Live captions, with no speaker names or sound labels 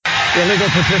illegal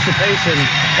participation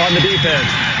on the defense.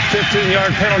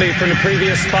 15-yard penalty from the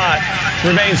previous spot.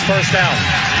 Remains first down.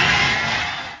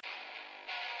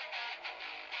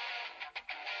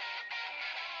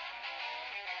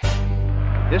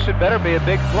 This had better be a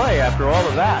big play after all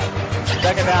of that.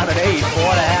 Second down and 8, 4.5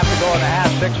 to go in the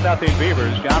half, 6-0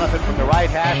 Beavers. Jonathan from the right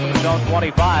hash from the zone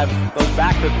 25 goes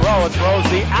back to throw and throws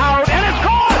the out, and it's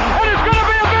caught, and it's going to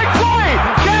be a big play.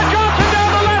 Chad Johnson down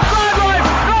the left sideline.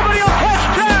 Nobody will catch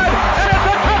Chad, and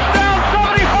it's a touchdown,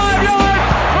 75 yards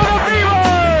for the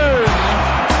Beavers.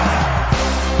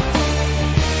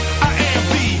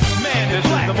 This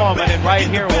is the moment, and right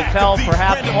here will tell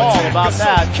perhaps all about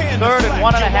that. 3rd and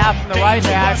 1.5 from the right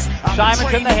hash.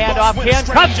 Simonson the handoff. Ken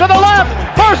cuts to the left.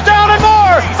 First down and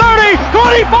more. 30,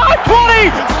 25,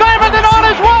 20. Simonson on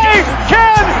his way.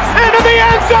 Ken into the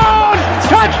end zone.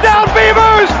 Touchdown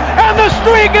Beavers, and the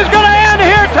streak is going to end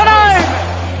here tonight.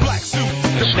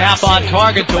 The snap on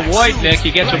target to Wojtnik.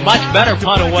 He gets a much better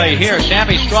punt away here.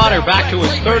 Sammy Stroughter back to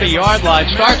his 30-yard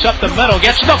line. Starts up the middle.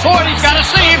 Gets to the 40. He's got a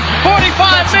seam.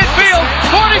 45 midfield.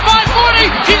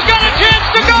 45-40. He's got a chance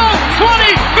to go. 20,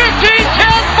 15,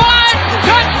 10, 5.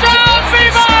 Touchdown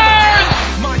Beavers!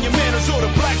 Monumentals or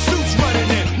the black suits running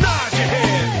in. Nod your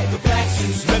head. The black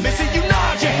suits. Let me see you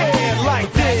nod your head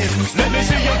like this. Let me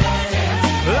see you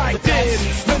like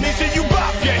this. Let me see you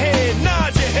bop your head.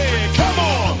 Nod your head. Come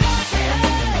on.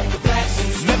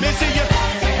 Let me see you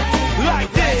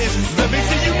like this. Let me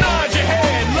see you nod your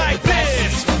head like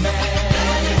this.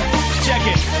 Check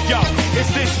it, yo,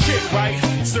 it's this chick, right?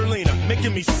 Serlina,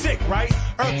 making me sick, right?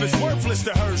 Earth is worthless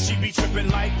to her, she be tripping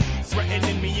like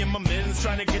threatening me and my men's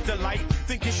trying to get the light,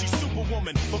 thinking she's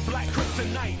Superwoman, but Black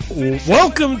Kryptonite.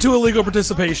 Welcome to Illegal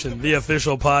Participation, the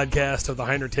official podcast of the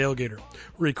Heiner Tailgater.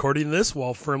 Recording this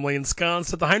while firmly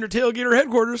ensconced at the Heiner Tailgater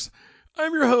headquarters.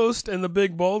 I'm your host and the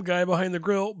big bald guy behind the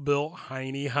grill, Bill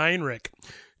Heine Heinrich.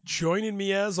 Joining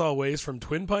me as always from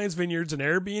Twin Pines Vineyards and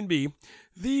Airbnb,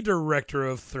 the director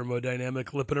of thermodynamic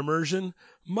lipid immersion,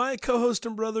 my co-host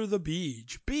and brother, the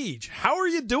Beej. Beej, how are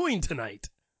you doing tonight?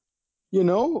 You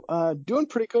know, doing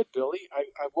pretty good, Billy.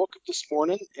 I woke up this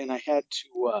morning and I had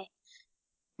to,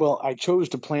 I chose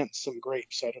to plant some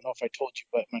grapes. I don't know if I told you,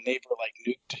 but my neighbor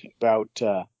nuked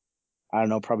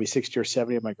about, probably 60 or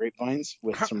 70 of my grapevines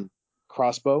with some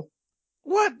crossbow.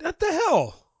 What the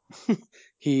hell?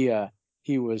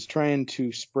 He was trying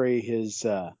to spray his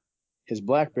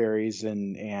blackberries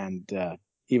and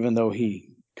even though he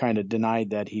kind of denied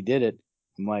that he did it,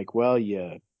 I'm like, well,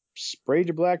 you sprayed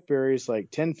your blackberries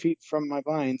like 10 feet from my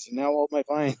vines and now all my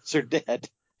vines are dead.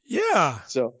 Yeah.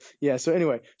 So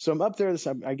anyway, I'm up there.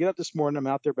 I get up this morning. I'm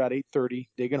out there about 8:30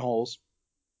 digging holes,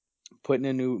 putting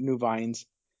in new vines.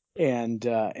 And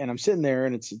I'm sitting there,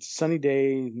 and it's a sunny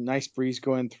day, nice breeze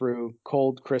going through,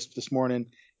 cold, crisp this morning,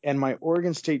 and my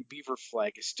Oregon State beaver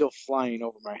flag is still flying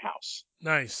over my house.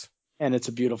 Nice. And it's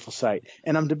a beautiful sight.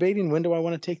 And I'm debating, when do I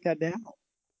want to take that down?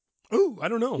 Ooh, I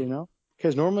don't know. You know,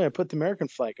 because normally I put the American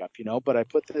flag up, but I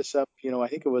put this up, I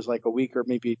think it was like a week or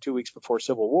maybe 2 weeks before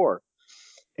Civil War.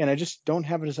 And I just don't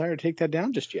have a desire to take that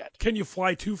down just yet. Can you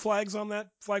fly 2 flags on that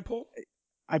flagpole?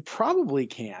 I probably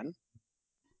can.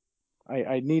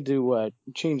 I need to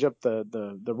change up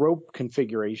the rope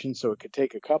configuration so it could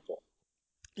take a couple.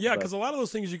 Yeah, because a lot of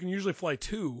those things you can usually fly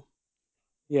 2.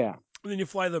 Yeah. And then you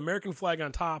fly the American flag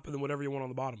on top and then whatever you want on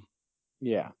the bottom.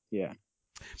 Yeah.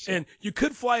 So. And you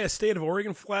could fly a state of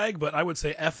Oregon flag, but I would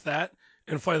say F that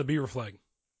and fly the beaver flag.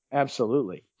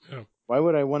 Absolutely. Yeah. Why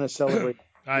would I want to celebrate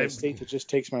a state that just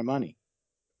takes my money?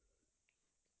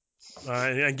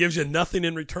 And gives you nothing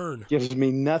in return. Gives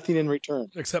me nothing in return.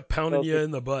 Except pounding you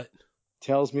in the butt.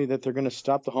 Tells me that they're going to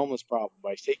stop the homeless problem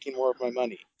by taking more of my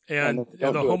money. And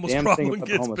the homeless problem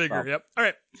gets bigger. Yep. All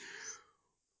right.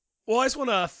 Well, I just want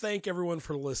to thank everyone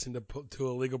for listening to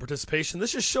Illegal Participation.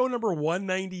 This is show number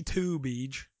 192,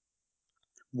 Beej.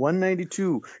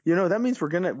 192. That means we're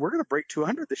gonna break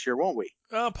 200 this year, won't we?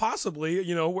 Possibly.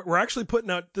 We're actually putting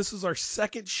out. This is our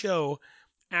second show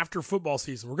after football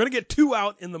season. We're going to get 2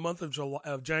 out in the month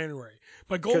of January.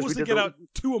 My goal was to get out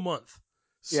 2 a month.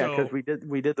 Yeah, because we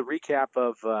did the recap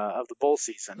of the bowl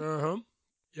season.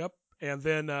 Yep. And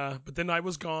then, but then I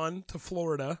was gone to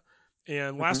Florida,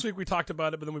 and last week we talked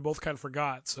about it, but then we both kind of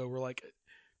forgot. So we're like,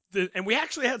 and we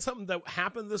actually had something that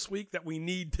happened this week that we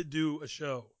need to do a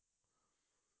show.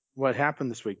 What happened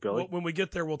this week, Billy? Well, when we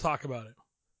get there, we'll talk about it.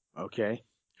 Okay.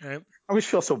 All right. I always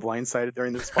feel so blindsided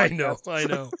during this podcast. I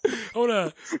know. I want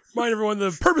to remind everyone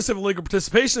the purpose of Illegal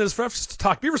Participation is for us to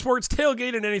talk Beaver sports,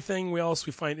 tailgate, and anything else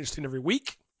we find interesting every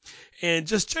week. and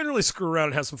just generally screw around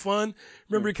and have some fun.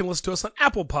 Remember, you can listen to us on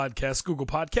Apple Podcasts, Google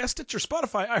Podcasts, Stitcher,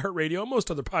 Spotify, iHeartRadio, and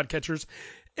most other podcatchers.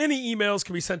 Any emails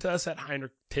can be sent to us at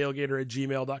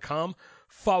heinrichtailgater@gmail.com.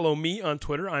 Follow me on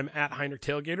Twitter. I'm at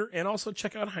HeinrichTailgater, and also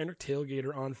check out Heinrich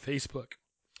Tailgater on Facebook.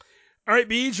 All right,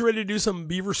 Beej, you ready to do some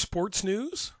Beaver sports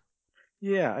news?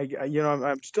 Yeah,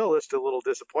 I'm still just a little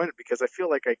disappointed because I feel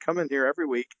like I come in here every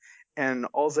week and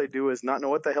all I do is not know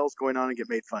what the hell's going on and get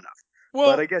made fun of. Well,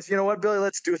 but I guess, you know what, Billy,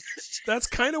 let's do this. That's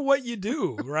kind of what you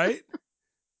do, right?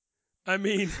 I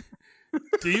mean,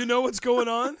 do you know what's going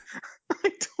on?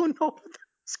 I don't know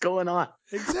what's going on.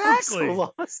 Exactly. I'm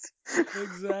so lost.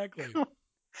 Exactly.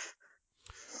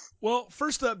 Well,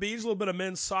 first up, Beej, a little bit of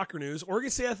men's soccer news.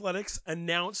 Oregon State Athletics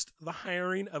announced the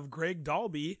hiring of Greg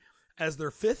Dalby as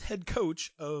their 5th head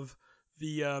coach of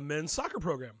the men's soccer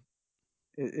program.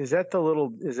 Is that the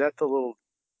little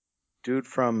dude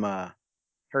from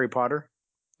Harry Potter?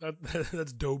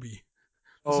 That's Dobie.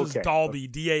 This is Dalby,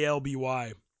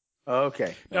 D-A-L-B-Y.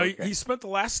 Okay. Now he spent the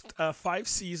last 5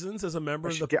 seasons as a member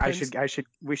of the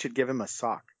we should give him a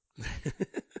sock.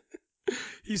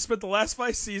 He spent the last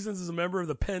 5 seasons as a member of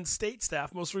the Penn State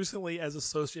staff, most recently as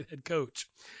associate head coach.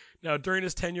 Now, during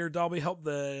his tenure, Dalby helped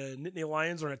the Nittany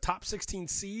Lions earn a top 16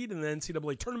 seed in the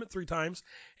NCAA tournament 3 times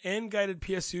and guided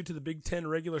PSU to the Big Ten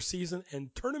regular season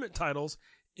and tournament titles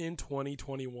in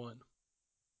 2021.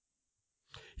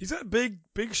 He's got big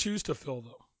shoes to fill,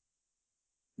 though.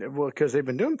 Well, because they've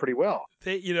been doing pretty well.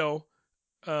 The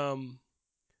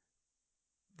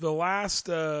last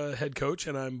head coach,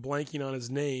 and I'm blanking on his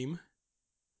name,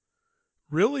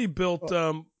 really built.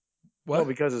 What? Well,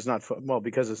 because it's not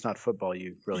football,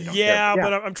 you really don't care. Yeah,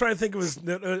 but I'm trying to think of his.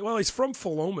 Well, he's from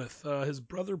Philomath. His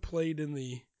brother played in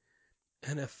the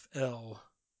NFL.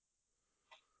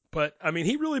 But I mean,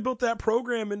 he really built that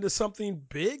program into something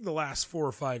big the last 4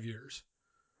 or 5 years.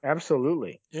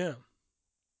 Absolutely. Yeah.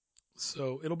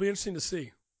 So it'll be interesting to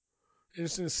see.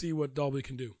 Interesting to see what Dalby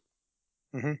can do.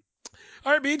 Mm-hmm.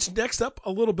 All right, Beach. Next up,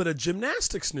 a little bit of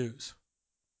gymnastics news.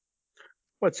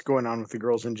 What's going on with the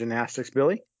girls in gymnastics,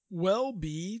 Billy? Well,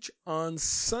 Beach, on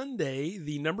Sunday,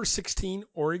 the number 16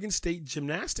 Oregon State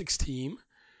gymnastics team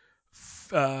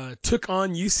took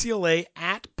on UCLA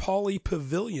at Pauley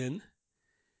Pavilion.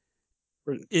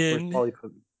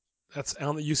 That's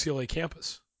on the UCLA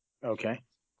campus. Okay.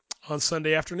 On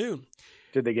Sunday afternoon.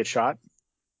 Did they get shot?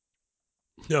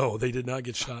 No, they did not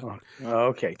get shot. Oh,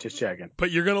 okay, just checking.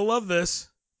 But you're going to love this.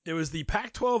 It was the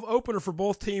Pac-12 opener for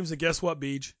both teams, and guess what,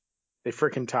 Beej? They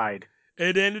frickin' tied.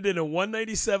 It ended in a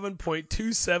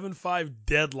 197.275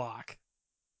 deadlock.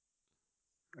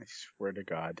 I swear to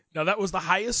God. Now, that was the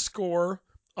highest score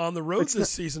on the road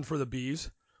this season for the Bees,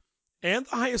 and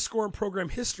the highest score in program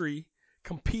history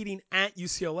competing at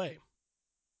UCLA.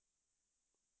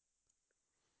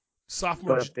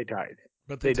 Sophomores. But they tied.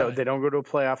 But they don't go to a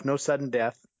playoff. No sudden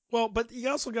death. Well, but you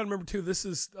also got to remember, too, this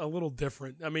is a little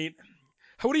different. I mean,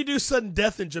 how do you do sudden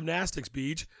death in gymnastics,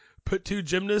 Beej? Put 2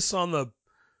 gymnasts on the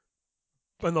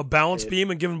balance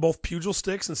beam and give them both pugil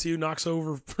sticks and see who knocks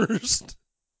over first.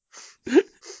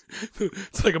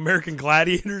 It's like American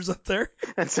Gladiators up there.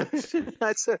 That's what it should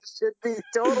be.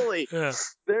 Totally. Yeah.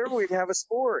 There we'd have a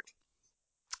sport.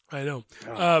 I know.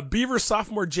 Beaver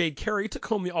sophomore Jade Carey took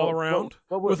home the all-around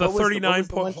with a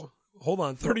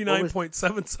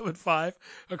 39.775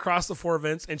 across the 4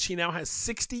 events, and she now has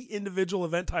 60 individual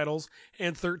event titles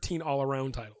and 13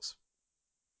 all-around titles.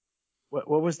 What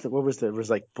was the? It was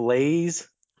like Blaze.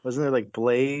 Wasn't there like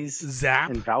Blaze? Zap.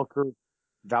 And Valkyrie.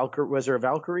 Was there a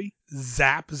Valkyrie?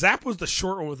 Zap was the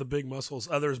short one with the big muscles.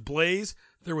 There's Blaze.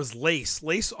 There was Lace.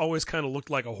 Lace always kind of looked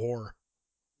like a whore.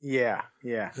 Yeah.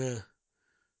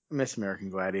 Miss American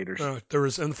Gladiators.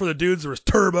 And for the dudes, there was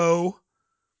Turbo.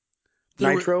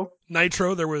 Nitro.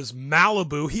 There was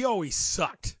Malibu. He always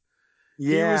sucked.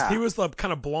 Yeah. He was the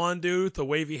kind of blonde dude with the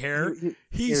wavy hair.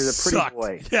 He was a pretty sucked.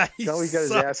 boy. Yeah, he always got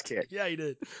his ass kicked. Yeah, he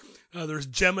did. There's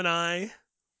Gemini.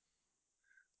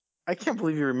 I can't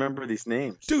believe you remember these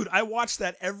names. Dude, I watched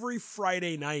that every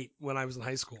Friday night when I was in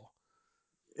high school.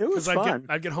 It was fun.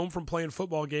 I'd get home from playing a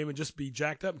football game and just be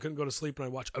jacked up and couldn't go to sleep, and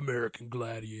I'd watch American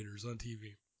Gladiators on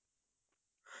TV.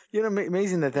 You know,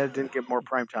 amazing that didn't get more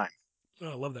prime time.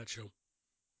 Oh, I love that show.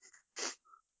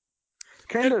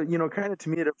 Kind of to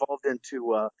me it evolved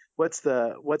into what's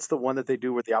the one that they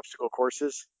do with the obstacle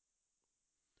courses?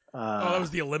 That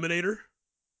was the Eliminator?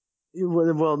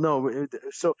 Well, no.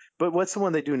 But what's the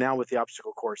one they do now with the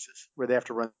obstacle courses where they have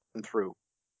to run through?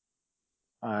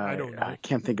 I don't know. I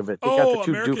can't think of it. They got the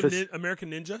two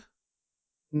American Ninja?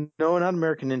 No, not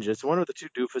American Ninja. It's one of the two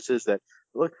doofuses that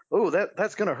look. Oh,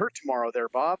 that's gonna hurt tomorrow, there,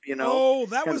 Bob. You know. Oh,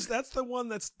 that's the one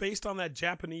that's based on that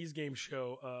Japanese game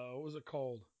show. What was it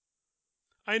called?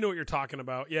 I know what you're talking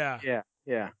about. Yeah. Yeah.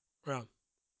 Yeah.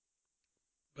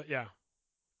 But yeah.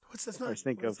 What's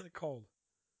that called?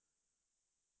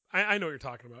 I know what you're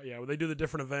talking about. Yeah, where they do the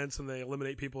different events and they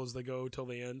eliminate people as they go till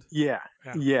the end. Yeah.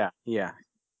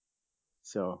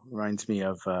 So reminds me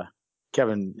of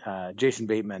Jason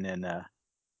Bateman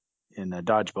in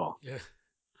Dodgeball. Yeah.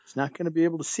 He's not going to be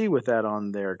able to see with that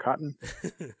on there, Cotton.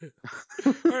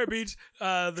 All right, Beach.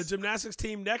 The gymnastics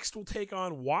team next will take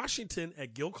on Washington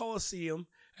at Gill Coliseum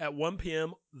at 1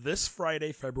 p.m. this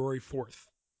Friday, February 4th.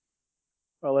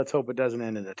 Well, let's hope it doesn't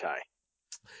end in a tie.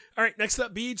 All right, next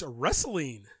up, Beach,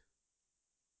 wrestling.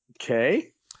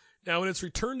 Okay. Now, in its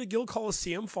return to Gill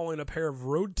Coliseum following a pair of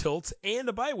road tilts and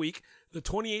a bye week, the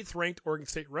 28th ranked Oregon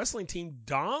State wrestling team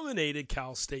dominated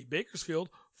Cal State Bakersfield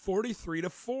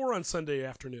 43-4 on Sunday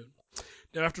afternoon.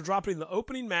 Now, after dropping the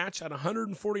opening match at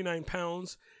 149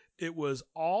 pounds, it was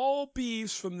all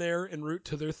Beavs from there en route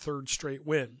to their third straight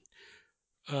win.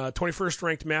 21st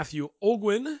ranked Matthew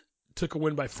Olguin took a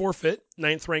win by forfeit.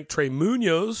 9th ranked Trey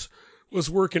Munoz was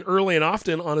working early and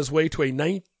often on his way to a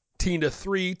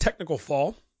 19-3 technical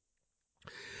fall.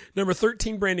 Number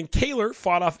 13, Brandon Kaler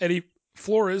fought off Eddie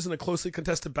Flores in a closely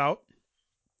contested bout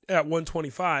at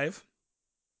 125.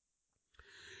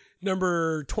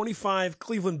 Number 25,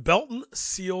 Cleveland Belton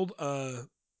sealed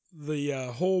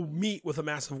the whole meet with a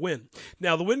massive win.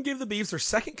 Now, the win gave the Beavs their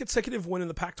second consecutive win in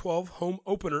the Pac-12 home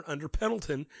opener under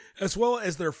Pendleton, as well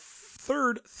as their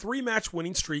third three-match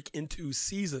winning streak in 2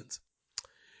 seasons.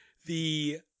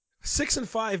 The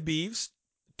 6-5 Beavs,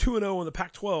 2-0 in the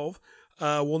Pac-12,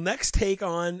 will next take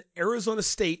on Arizona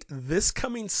State this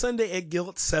coming Sunday at Gill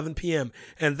at 7 p.m.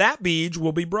 And that Beach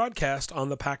will be broadcast on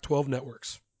the Pac-12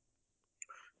 networks.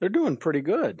 They're doing pretty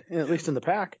good, at least in the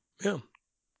Pac. Yeah.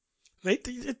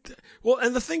 Well,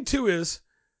 and the thing, too, is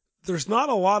there's not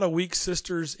a lot of weak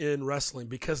sisters in wrestling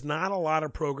because not a lot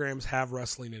of programs have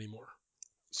wrestling anymore.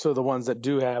 So the ones that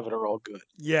do have it are all good.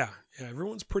 Yeah,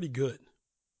 everyone's pretty good.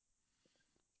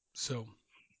 So,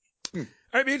 all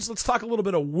right, Beach, let's talk a little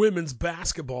bit of women's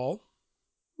basketball.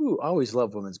 Ooh, I always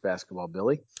love women's basketball,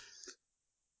 Billy.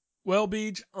 Well,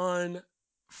 Beach, on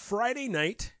Friday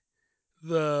night,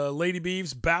 the Lady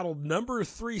Beavs battled number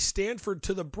 3 Stanford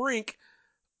to the brink,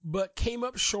 but came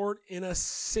up short in a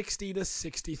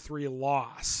 60-63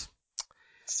 loss.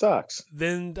 Sucks.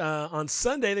 Then on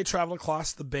Sunday, they traveled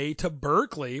across the bay to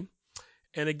Berkeley.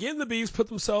 And again, the Beavs put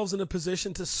themselves in a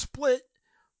position to split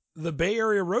the Bay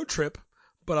Area road trip,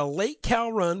 but a late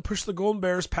Cal run pushed the Golden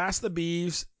Bears past the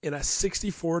Beavs in a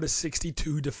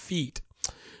 64-62 defeat.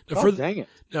 Dang it.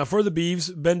 Now, for the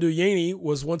Beavs, Bendu Yaney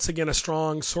was once again a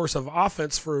strong source of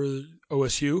offense for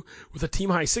OSU, with a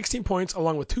team-high 16 points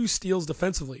along with 2 steals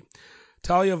defensively.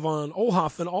 Talia von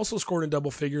Oelhoffen also scored in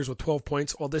double figures with 12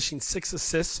 points while dishing 6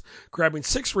 assists, grabbing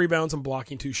 6 rebounds, and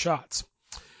blocking 2 shots.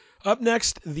 Up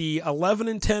next, the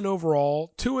 11-10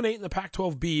 overall, 2-8 in the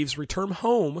Pac-12 Beavs return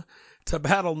home to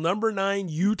battle number 9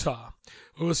 Utah.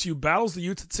 OSU battles the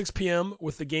Utes at 6 p.m.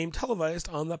 with the game televised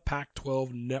on the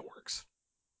Pac-12 networks.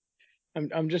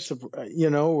 I'm just,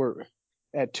 we're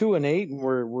at 2-8 and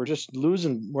we're just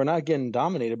losing. We're not getting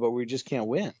dominated, but we just can't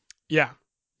win. Yeah,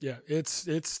 it's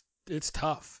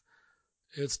tough.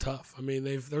 It's tough. I mean,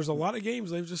 there's a lot of games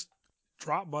they've just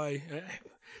dropped by,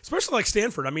 especially like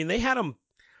Stanford. I mean, they had them.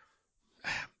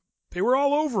 They were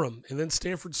all over them, and then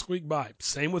Stanford squeaked by.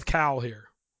 Same with Cal here.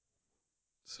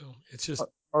 So it's just.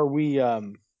 Are we a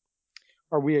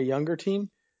younger team?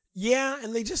 Yeah,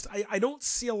 and they just I don't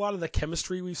see a lot of the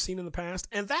chemistry we've seen in the past,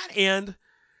 and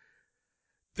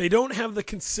they don't have the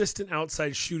consistent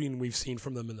outside shooting we've seen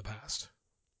from them in the past.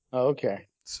 Oh, okay.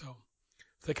 So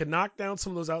if they could knock down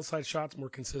some of those outside shots more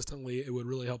consistently, it would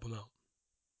really help them out.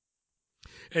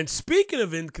 And speaking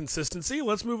of inconsistency,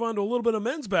 let's move on to a little bit of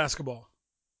men's basketball.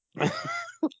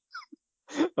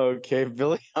 Okay,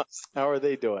 Billy, how are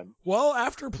they doing? Well,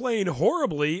 after playing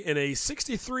horribly in a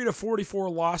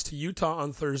 63-44 loss to Utah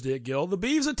on Thursday at Gill, the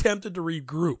Beavs attempted to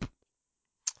regroup.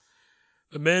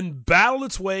 The men battled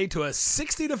its way to a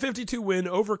 60-52 win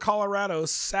over Colorado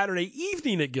Saturday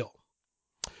evening at Gill.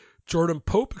 Jordan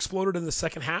Pope exploded in the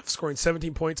second half, scoring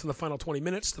 17 points in the final 20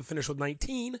 minutes to finish with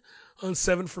 19 on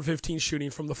 7 for 15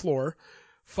 shooting from the floor,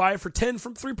 5 for 10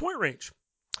 from three-point range.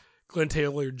 Glenn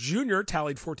Taylor Jr.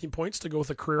 tallied 14 points to go with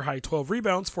a career-high 12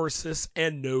 rebounds, 4 assists,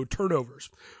 and no turnovers.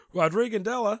 Rodrigo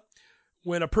Gandela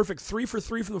went a perfect 3 for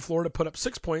 3 from the floor to put up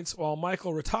 6 points, while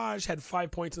Michael Rataj had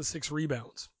 5 points and 6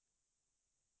 rebounds.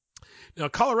 Now,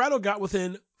 Colorado got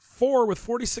within 4 with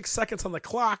 46 seconds on the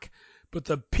clock, but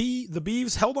the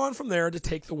Beavs held on from there to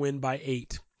take the win by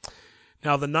 8.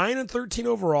 Now the 9-13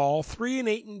 overall,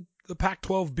 3-8 in the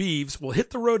Pac-12 Beavs will hit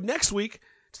the road next week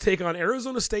to take on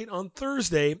Arizona State on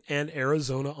Thursday and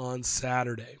Arizona on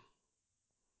Saturday.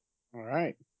 All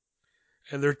right.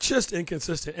 And they're just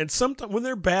inconsistent. And sometimes when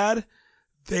they're bad,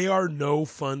 they are no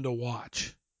fun to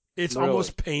watch. It's Really?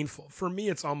 almost painful. For me,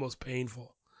 it's almost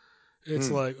painful.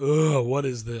 It's like, ugh, what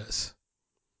is this?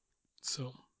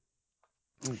 So,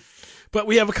 but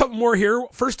we have a couple more here.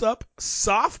 First up,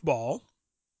 softball.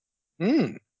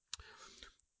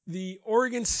 The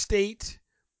Oregon State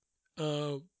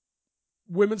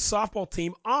women's softball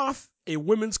team, off a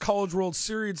Women's College World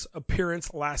Series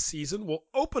appearance last season, will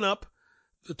open up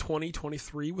the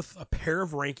 2023 with a pair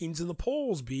of rankings in the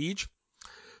polls, Beach.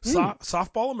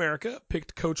 Softball America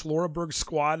picked Coach Laura Berg's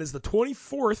squad as the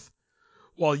 24th,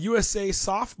 while USA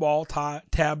Softball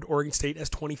tabbed Oregon State as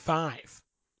 25.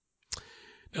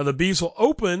 Now, the Beavs will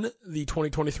open the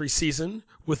 2023 season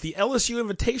with the LSU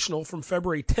Invitational from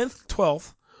February 10th to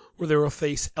 12th, where they will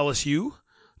face LSU,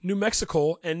 New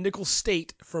Mexico, and Nicholls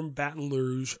State from Baton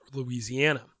Rouge,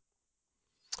 Louisiana.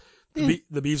 The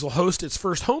Beavs will host its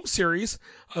first home series,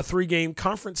 a 3-game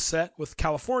conference set with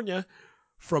California,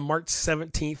 from March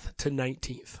 17th to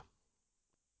 19th.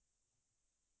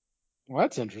 Well,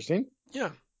 that's interesting.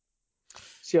 Yeah.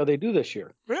 See how they do this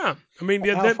year. Yeah. I mean,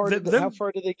 How far did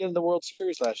they get in the World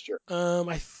Series last year?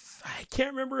 I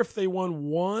can't remember if they won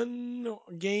one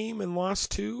game and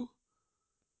lost 2.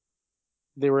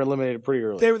 They were eliminated pretty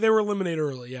early. They were eliminated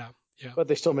early, yeah. But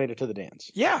they still made it to the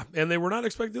dance. Yeah, and they were not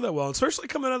expected to do that well, especially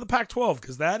coming out of the Pac-12,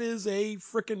 because that is a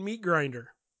freaking meat grinder.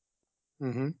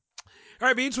 Mm-hmm. All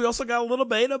right, Beach, we also got a little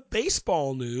bit of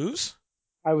baseball news.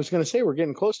 I was going to say we're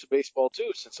getting close to baseball,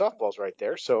 too, since softball's right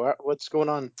there. So what's going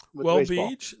on with baseball?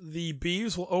 Beach, the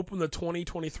Beavs will open the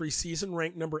 2023 season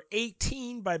ranked number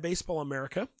 18 by Baseball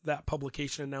America. That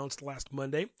publication announced last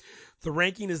Monday. The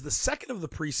ranking is the second of the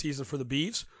preseason for the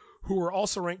Beavs, who were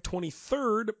also ranked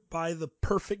 23rd by the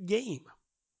Perfect Game.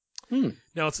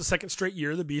 Now, it's the second straight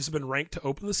year the Beavs have been ranked to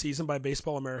open the season by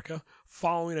Baseball America,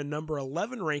 following a number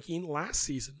 11 ranking last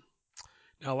season.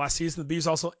 Now, last season, the Beavs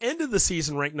also ended the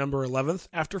season ranked number 11th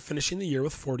after finishing the year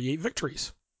with 48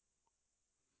 victories.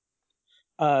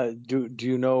 Do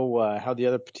you know how the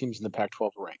other teams in the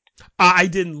Pac-12 are ranked? I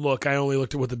didn't look. I only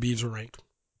looked at what the Beavs were ranked.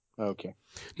 Okay.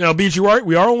 Now, Beach,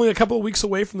 we are only a couple of weeks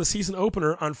away from the season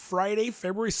opener on Friday,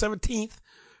 February 17th,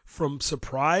 from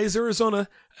Surprise, Arizona,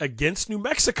 against New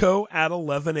Mexico at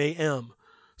 11 a.m.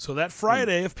 So that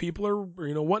Friday, if people are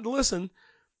wanting to listen,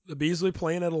 the Beavs will be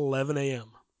playing at 11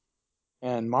 a.m.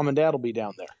 And Mom and Dad will be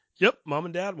down there. Yep, Mom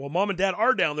and Dad. Well, Mom and Dad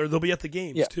are down there. They'll be at the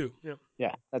games, too.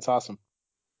 Yeah, that's awesome.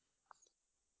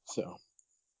 So,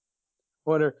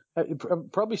 it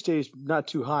probably stays not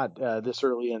too hot this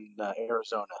early in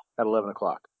Arizona at 11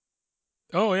 o'clock.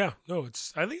 Oh, yeah. No,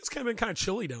 I think it's been kind of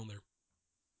chilly down there.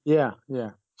 Yeah.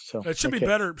 So it should be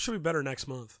better. It should be better next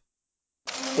month.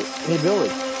 Hey, Billy.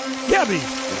 Yeah, B.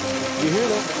 You hear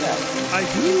that? I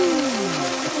do.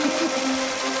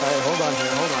 All right, hold on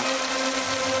here.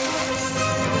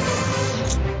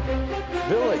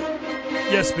 Billy.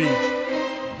 Yes, B.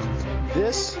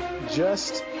 This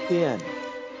just in.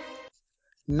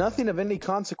 Nothing of any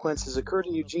consequence has occurred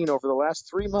in Eugene over the last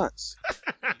 3 months.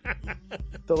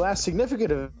 The last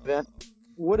significant event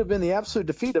would have been the absolute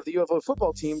defeat of the U of O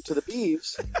football team to the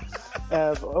Beavs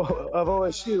of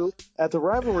OSU at the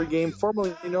rivalry game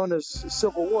formerly known as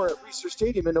Civil War at Reser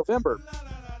Stadium in November,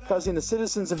 causing the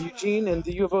citizens of Eugene and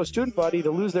the U of O student body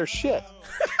to lose their shit.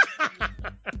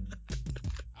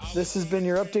 This has been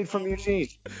your update from Eugene.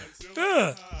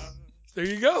 There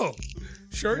you go.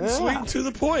 Short and sweet and to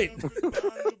the point.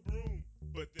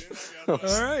 All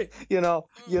right.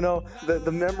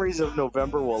 The memories of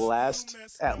November will last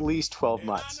at least 12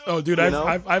 months. Oh, dude,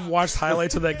 I've watched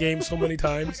highlights of that game so many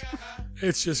times.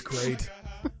 It's just great.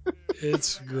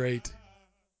 It's great.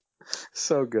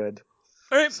 So good.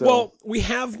 All right. Well, we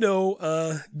have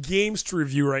no games to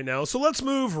review right now, so let's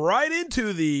move right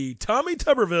into the Tommy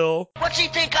Tuberville. What's he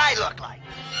think I look like?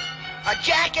 A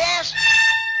jackass?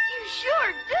 You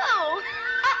sure do.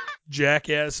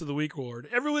 Jackass of the Week award.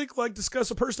 Every week, like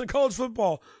discuss a person in college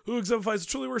football who exemplifies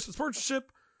the truly worst of sportsmanship,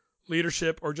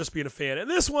 leadership, or just being a fan. And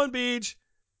this one, Beach,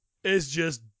 is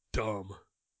just dumb.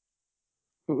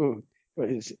 Ooh. What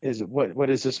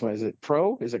is this one? Is it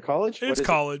pro? Is it college? It's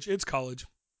college. It's college.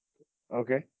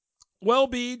 Okay. Well,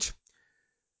 Beach,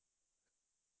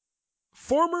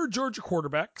 former Georgia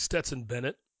quarterback Stetson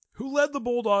Bennett, who led the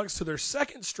Bulldogs to their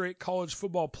second straight college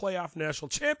football playoff national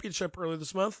championship earlier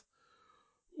this month,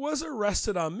 was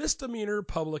arrested on misdemeanor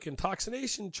public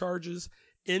intoxication charges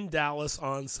in Dallas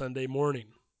on Sunday morning.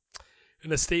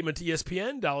 In a statement to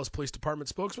ESPN, Dallas Police Department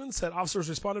spokesman said officers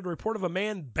responded to a report of a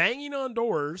man banging on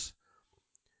doors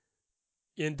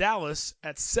in Dallas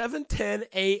at 7:10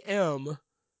 a.m.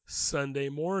 Sunday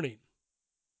morning.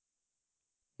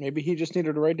 Maybe he just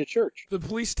needed a ride to church. The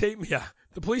police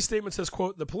statement says,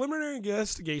 quote, the preliminary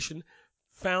investigation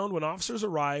found when officers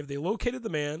arrived, they located the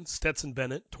man, Stetson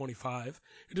Bennett, 25,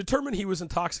 and determined he was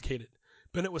intoxicated.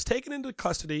 Bennett was taken into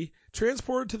custody,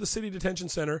 transported to the city detention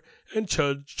center, and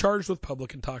charged with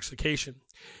public intoxication.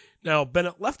 Now,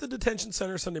 Bennett left the detention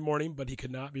center Sunday morning, but he could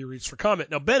not be reached for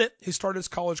comment. Now, Bennett, who started his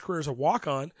college career as a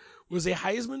walk-on, was a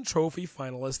Heisman Trophy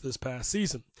finalist this past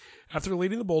season, after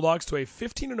leading the Bulldogs to a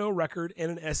 15-0 record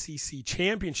and an SEC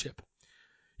championship.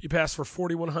 He passed for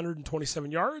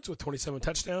 4,127 yards with 27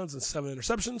 touchdowns and 7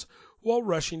 interceptions, while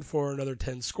rushing for another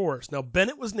 10 scores. Now,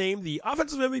 Bennett was named the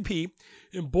offensive MVP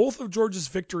in both of Georgia's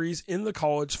victories in the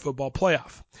college football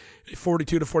playoff, a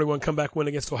 42-41 comeback win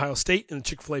against Ohio State in the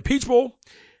Chick-fil-A Peach Bowl,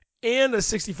 and a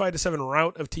 65-7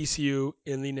 rout of TCU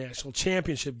in the national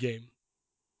championship game.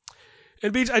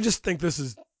 And Beach, I just think this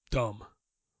is dumb.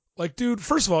 Like, dude,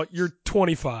 first of all, you're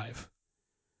 25.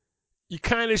 You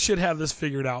kind of should have this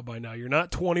figured out by now. You're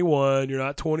not 21. You're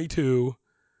not 22.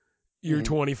 You're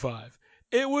 25.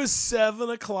 It was 7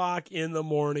 o'clock in the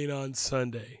morning on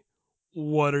Sunday.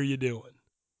 What are you doing?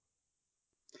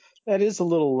 That is a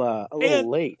little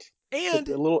late. And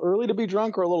a little early to be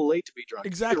drunk or a little late to be drunk.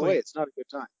 Exactly. Either way, it's not a good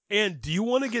time. And do you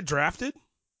want to get drafted?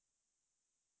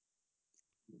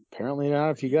 Apparently not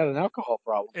if you got an alcohol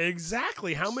problem.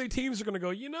 Exactly. How many teams are going to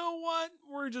go, you know what?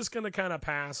 We're just going to kind of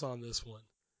pass on this one.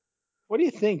 What do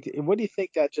you think? What do you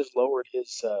think that just lowered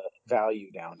his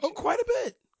value down to? Oh, quite a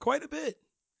bit. Quite a bit.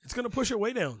 It's going to push it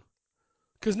way down.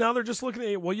 Because now they're just looking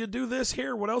at, well, you do this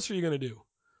here. What else are you going to do?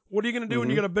 What are you going to do when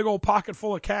you got a big old pocket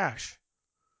full of cash?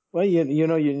 Well, and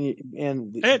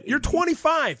you're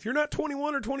 25. You're not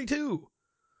 21 or 22.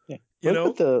 Yeah.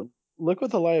 Look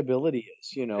what the liability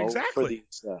is, exactly.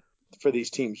 for these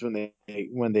teams when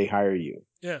they hire you.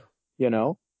 Yeah.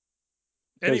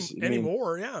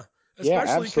 Anymore, yeah.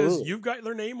 Especially because you've got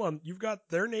their name on your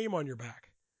back,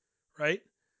 right?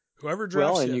 Whoever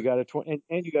drafts and you got a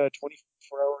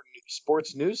 24-hour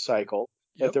sports news cycle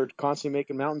that they're constantly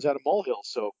making mountains out of molehills.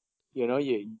 So you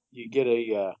get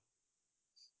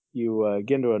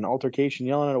get into an altercation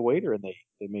yelling at a waiter, and they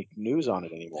make news on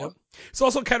it anymore. Yep. This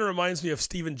also kind of reminds me of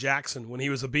Steven Jackson when he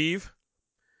was a Beav.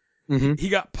 Mm-hmm. He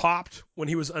got popped when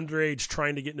he was underage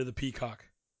trying to get into the Peacock.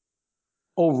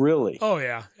 Oh, really? Oh,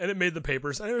 yeah. And it made the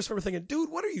papers. And I just remember thinking, dude,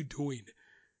 what are you doing?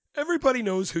 Everybody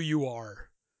knows who you are,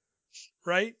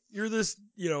 right? You're this,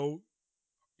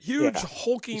 huge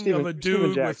hulking of a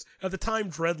dude with, at the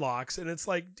time, dreadlocks. And it's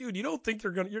like, dude, you don't think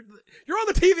you're on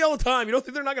the TV all the time. You don't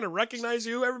think they're not going to recognize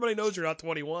you? Everybody knows you're not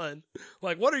 21.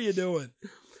 Like, what are you doing?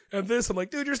 And this, I'm like,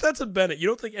 dude, you're Stetson Bennett. You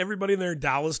don't think everybody in there in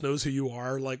Dallas knows who you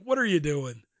are? Like, what are you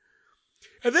doing?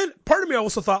 And then part of me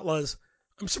also thought was,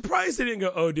 I'm surprised they didn't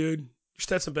go, oh, dude, you're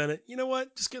Stetson Bennett. You know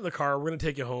what? Just get in the car. We're going to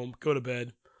take you home. Go to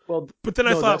bed. Well, but then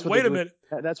I thought, wait a minute.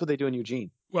 That's what they do in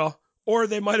Eugene. Well, or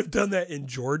they might have done that in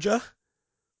Georgia.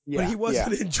 Yeah, but he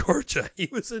wasn't in Georgia. He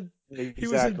was in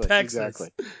Texas. Exactly.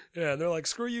 Yeah, and they're like,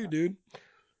 screw you, dude.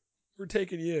 We're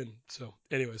taking you in. So,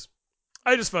 anyways,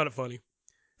 I just found it funny.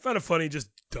 Found it funny, just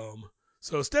dumb.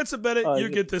 So, Stetson Bennett, you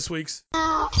get this week's.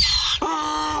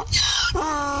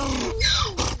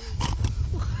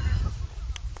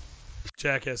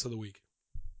 Jackass of the week.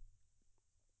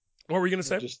 What were you going to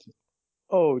say?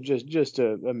 Just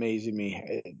amazing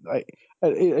me.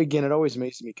 Again, it always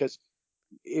amazes me because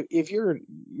if you're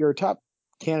a top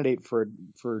candidate for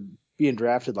being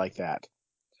drafted like that,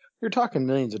 you're talking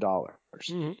millions of dollars.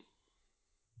 Mm-hmm.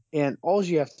 And all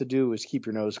you have to do is keep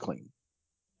your nose clean.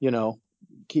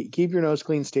 Keep your nose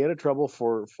clean, stay out of trouble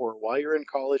for while you're in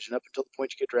college and up until the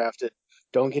point you get drafted.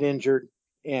 Don't get injured,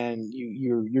 and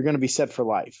you're going to be set for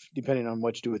life, depending on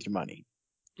what you do with your money.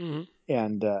 Mm-hmm.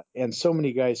 And so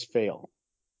many guys fail,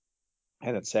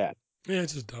 and it's sad. Yeah,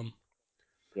 it's just dumb.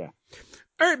 Yeah.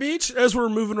 All right, Beach, as we're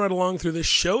moving right along through this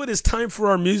show, it is time for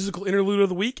our musical interlude of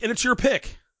the week, and it's your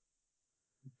pick.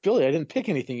 Billy, I didn't pick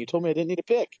anything. You told me I didn't need to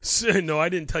pick. No, I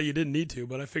didn't tell you didn't need to,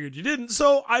 but I figured you didn't,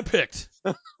 so I picked.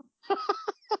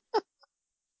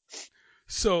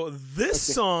 So this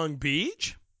song,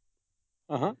 Beach,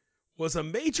 was a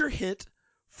major hit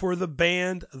for the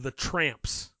band The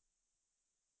Tramps.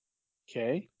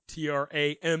 Okay.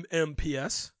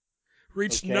 TRAMMPS.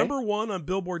 Reached number 1 on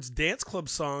Billboard's Dance Club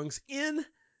Songs in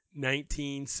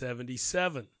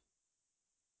 1977.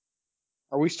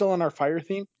 Are we still on our fire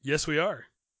theme? Yes, we are.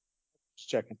 Just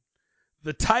checking.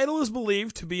 The title is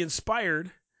believed to be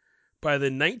inspired by the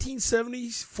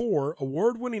 1974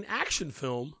 award-winning action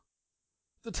film,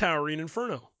 The Towering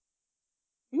Inferno.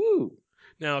 Ooh.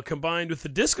 Now, combined with the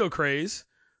disco craze,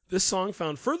 this song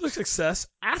found further success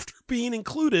after being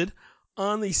included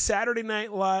on the Saturday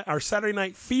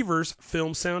Night Fever's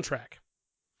film soundtrack.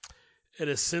 It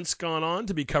has since gone on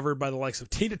to be covered by the likes of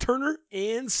Tina Turner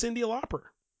and Cyndi Lauper.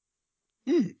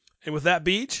 Mm. And with that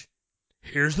beach,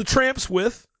 here's the Tramps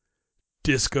with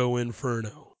Disco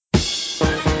Inferno.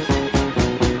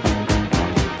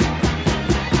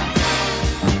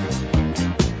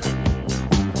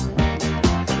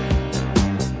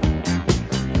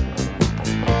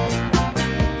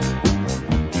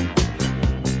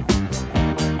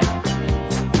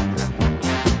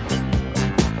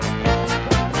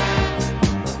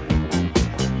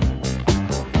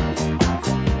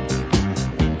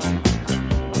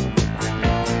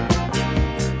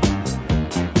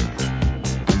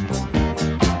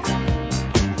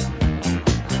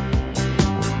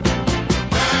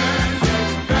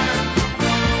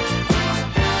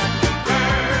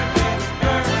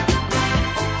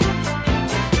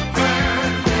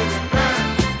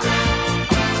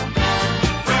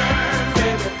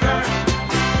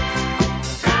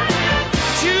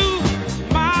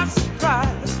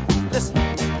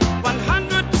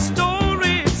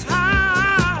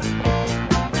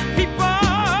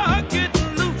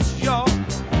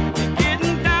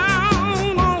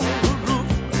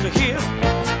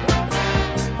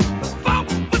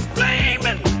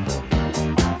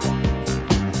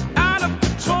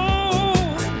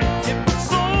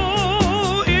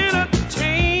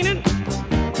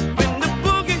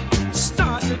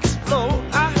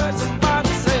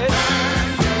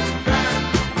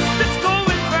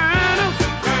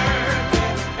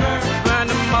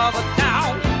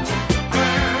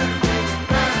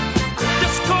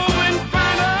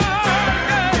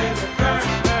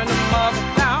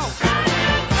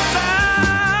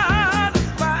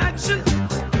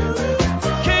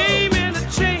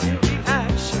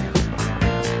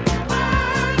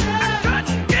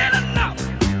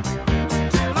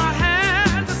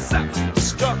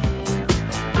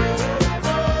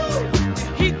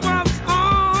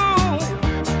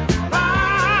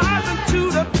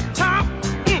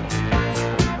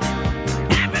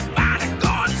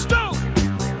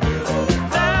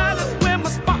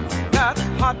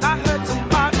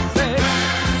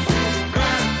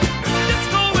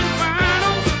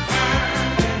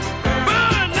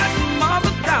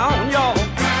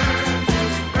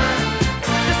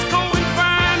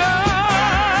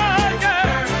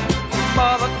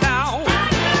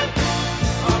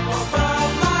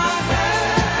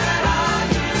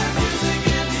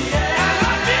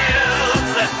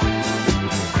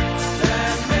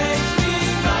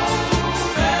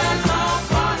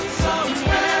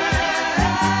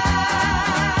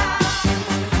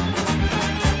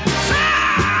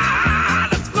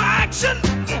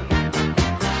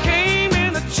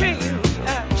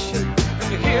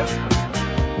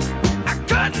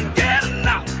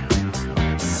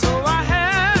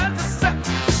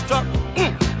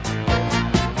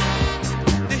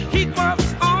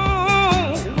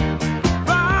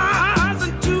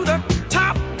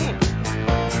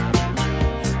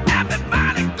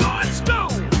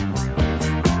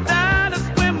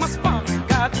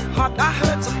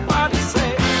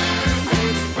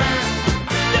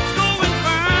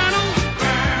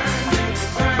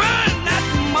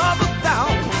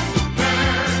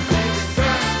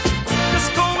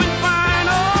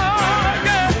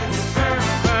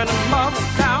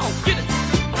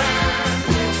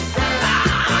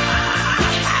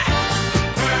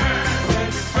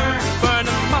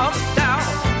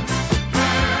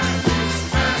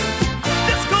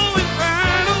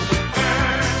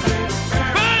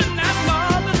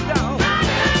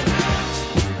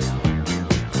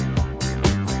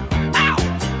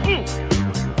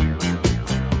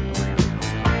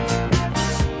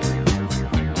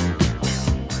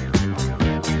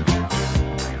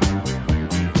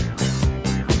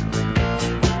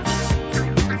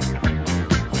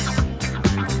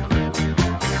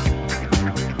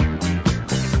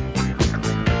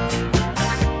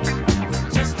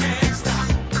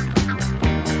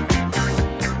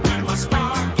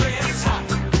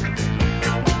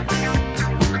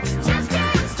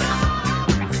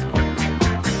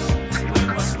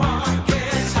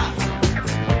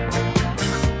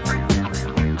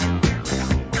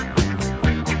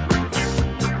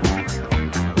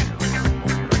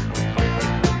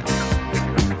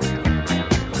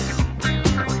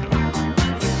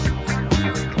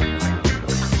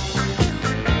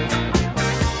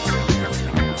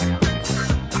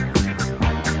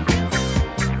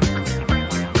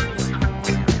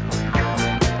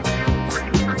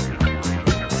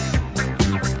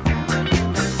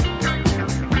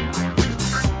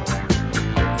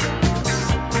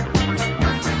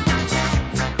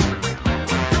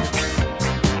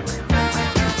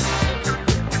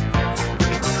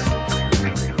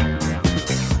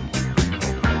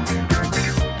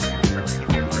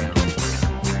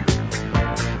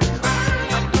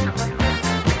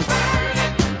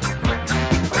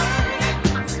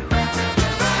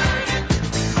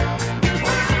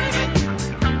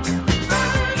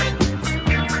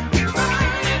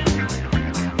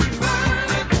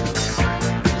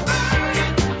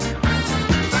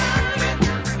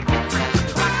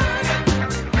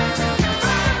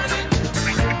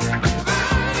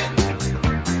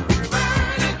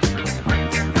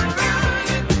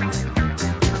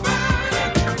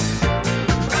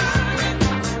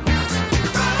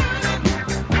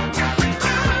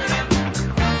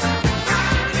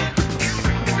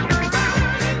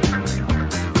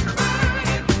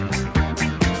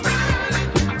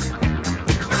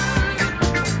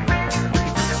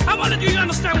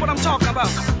 understand what I'm talking about.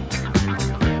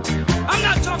 I'm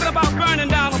not talking about burning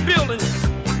down a building.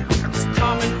 It's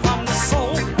coming from the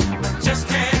soul. Just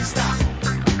can't stop.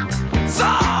 So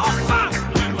fun.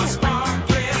 When my spark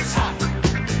gets hot.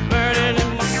 Burning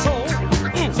in my soul.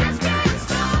 Just can't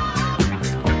stop.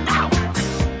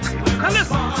 Now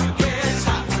listen.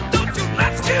 Don't you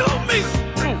rescue me.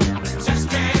 Just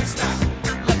can't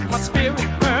stop. Let my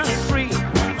spirit burn free.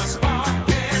 When my spark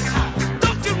gets hot.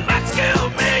 Don't you rescue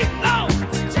me. No.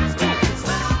 Just can't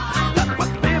stop. Let my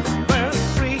spirit burn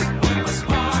free. When my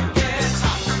spark gets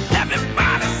hot.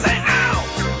 Everybody say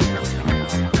ow.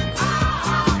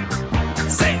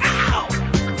 Say ow.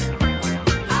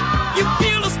 You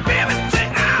feel the spirit, say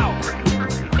ow.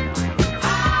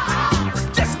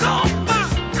 Just go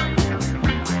fun.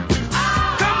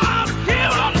 Come on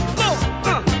here on the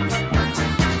floor.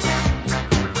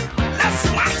 Let's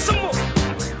rock some more.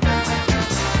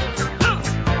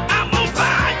 I'm on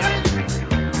fire.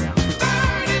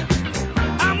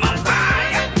 I'm on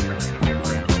fire.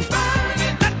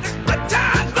 Let the good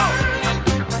times go.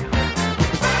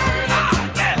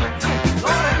 Oh, yeah.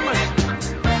 Lord have mercy.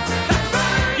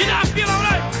 You know, I feel all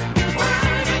right.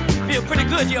 Feel pretty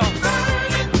good, y'all.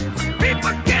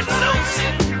 People get loose.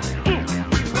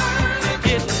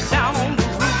 Get down on the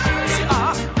roof. Say,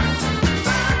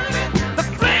 the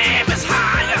flame is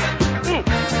higher.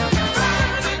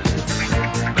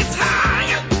 It's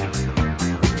higher.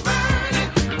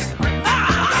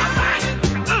 All right.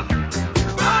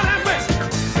 Lord have mercy.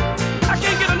 I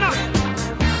can't get enough.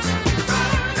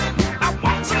 I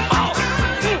want some more.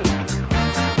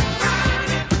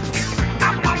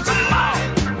 I want some more.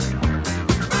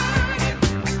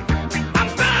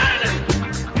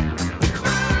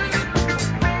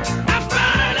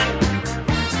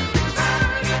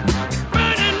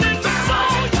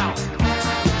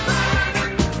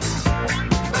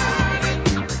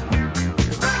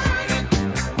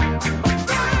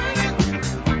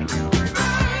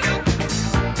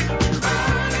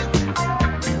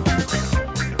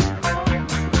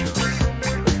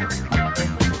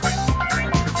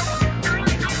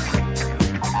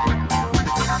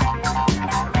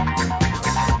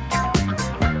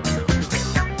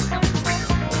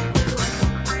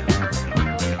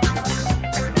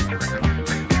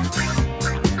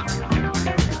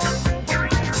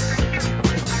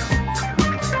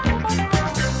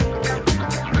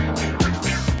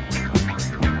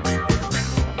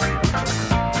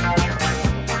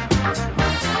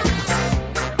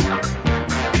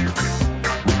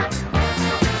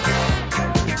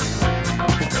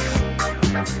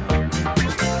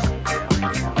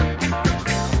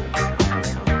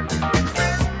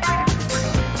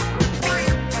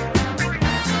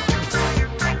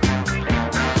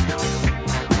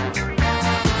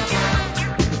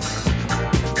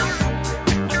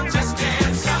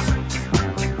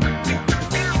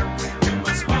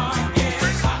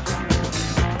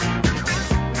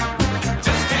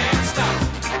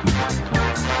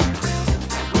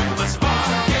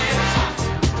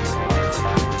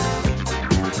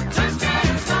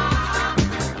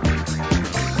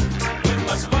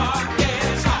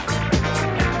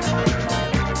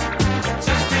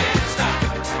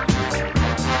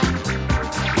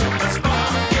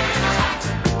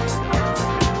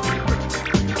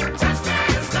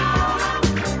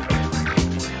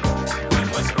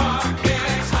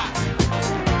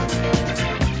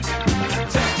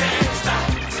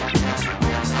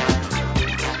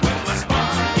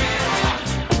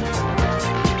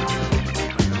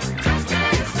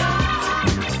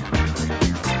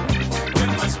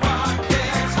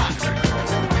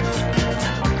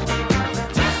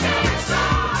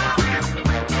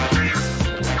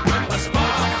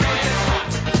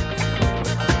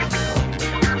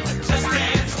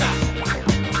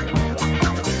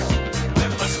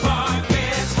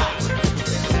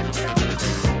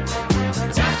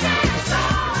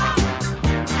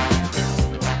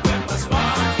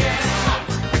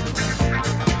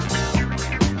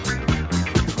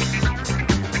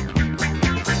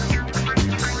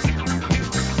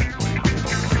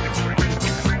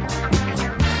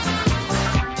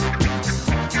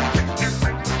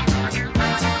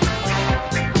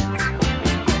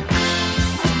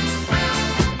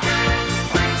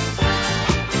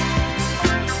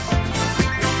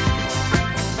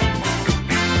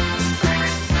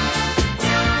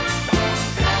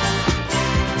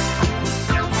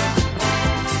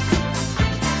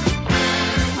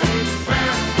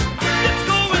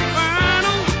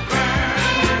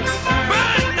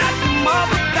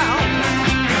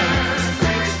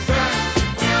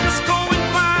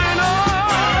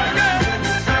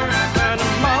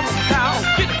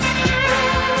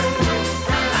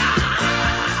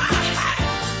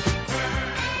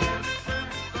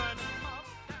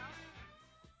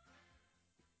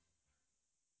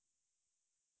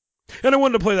 And I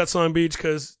wanted to play that song, Beach,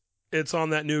 because it's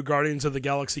on that new Guardians of the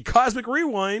Galaxy Cosmic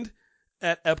Rewind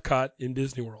at Epcot in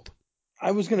Disney World.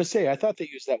 I was going to say, I thought they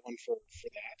used that one for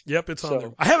that. Yep, it's on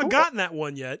there. I haven't gotten that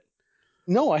one yet.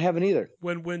 No, I haven't either.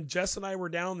 When Jess and I were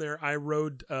down there, I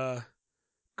rode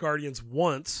Guardians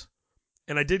once,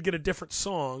 and I did get a different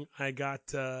song. I got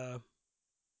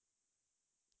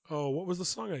what was the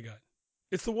song I got?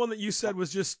 It's the one that you said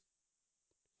was just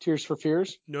Tears for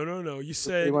Fears? No. You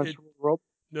said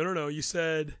No. You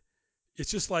said it's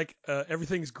just like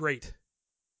everything's great.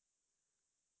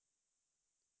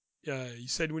 You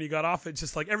said when you got off, it's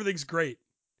just like everything's great.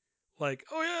 Like,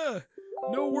 oh yeah,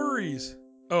 no worries.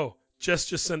 Oh, Jess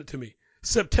just sent it to me.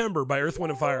 September by Earth,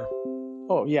 Wind & Fire.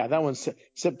 Oh yeah, that one's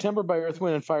September by Earth,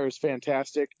 Wind & Fire is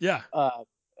fantastic. Yeah.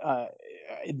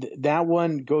 That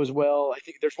one goes well. I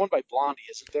think there's one by Blondie,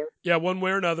 isn't there? Yeah, one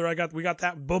way or another. We got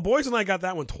that. The boys and I got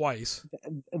that one twice.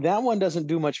 That one doesn't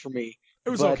do much for me. It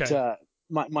was okay.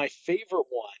 My favorite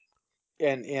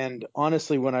one, and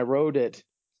honestly, when I rode it,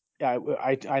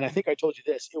 I think I told you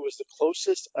this. It was the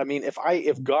closest. I mean,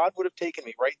 if God would have taken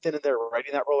me right then and there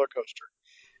riding that roller coaster,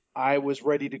 I was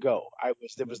ready to go.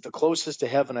 It was the closest to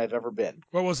heaven I've ever been.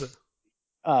 What was it?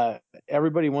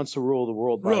 Everybody Wants to Rule the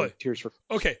World by really? Tears for Fears.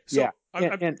 Okay. So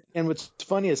yeah. And what's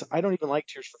funny is I don't even like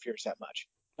Tears for Fears that much.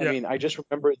 I mean, I just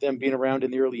remember them being around in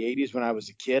the early 80s when I was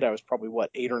a kid. I was probably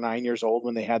 8 or 9 years old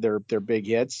when they had their big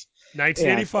hits.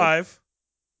 1985.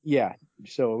 Yeah.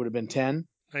 So it would have been 10.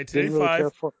 1985. Didn't really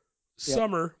care for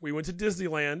summer, we went to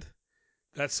Disneyland.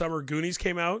 That summer, Goonies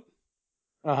came out.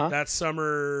 Uh-huh. That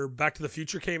summer, Back to the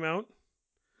Future came out.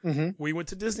 Mm-hmm. We went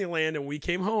to Disneyland, and we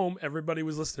came home. Everybody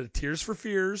was listening to Tears for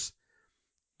Fears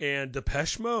and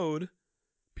Depeche Mode.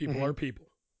 People are people.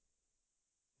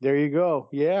 There you go.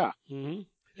 Yeah. Mm-hmm.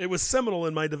 It was seminal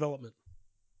in my development.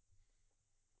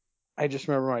 I just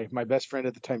remember my best friend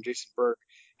at the time, Jason Berg,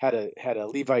 had a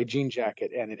Levi jean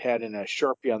jacket, and it had in a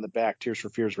Sharpie on the back "Tears for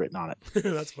Fears" written on it.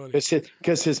 That's funny.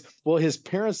 Because his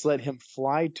parents let him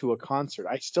fly to a concert.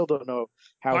 I still don't know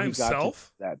how by he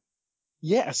himself? got to that.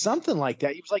 Yeah, something like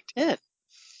that. He was like 10.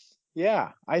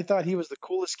 Yeah, I thought he was the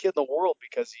coolest kid in the world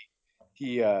because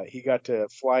he got to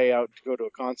fly out to go to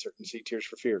a concert and see Tears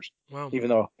for Fears. Wow. Even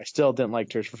though I still didn't like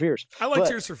Tears for Fears. I like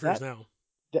Tears for Fears now.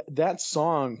 That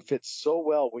song fits so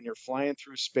well when you're flying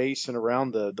through space and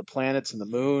around the planets and the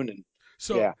moon and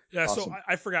awesome. So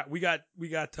I forgot we got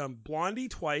Blondie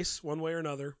twice, one way or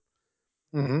another,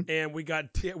 and we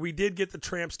did get the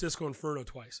Tramps Disco Inferno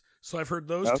twice. So I've heard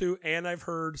those two, and I've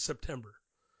heard September.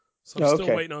 So I'm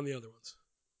still waiting on the other ones.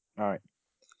 All right.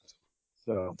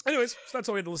 So anyways, so that's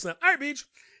all we had to listen to. All right, Beach.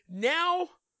 Now.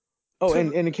 Oh,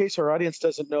 and in case our audience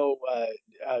doesn't know,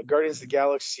 Guardians of the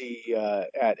Galaxy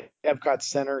at Epcot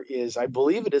Center I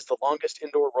believe it is the longest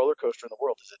indoor roller coaster in the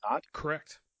world, is it not?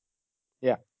 Correct.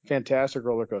 Yeah, fantastic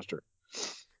roller coaster.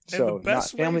 And so the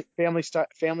best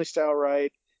family style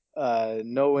ride,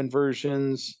 no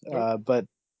inversions, but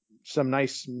some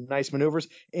nice maneuvers,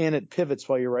 and it pivots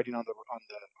while you're riding on the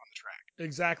track.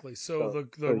 Exactly. So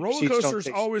the roller coaster is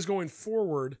always going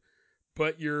forward,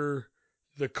 but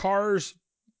the cars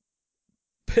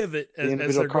pivot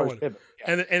as they're going. Pivot,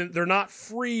 yeah. And they're not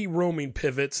free roaming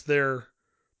pivots, they're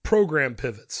program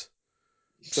pivots.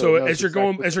 So as you're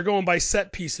going by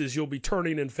set pieces, you'll be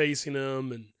turning and facing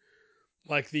them, and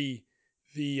like the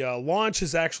launch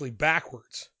is actually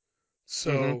backwards.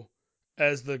 So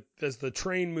as the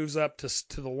train moves up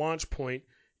to the launch point,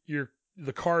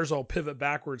 the cars all pivot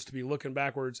backwards to be looking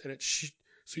backwards, and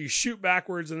so you shoot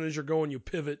backwards, and as you're going, you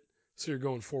pivot, so you're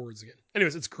going forwards again.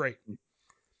 Anyways, it's great.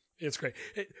 It's great.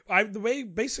 The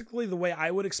way I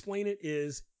would explain it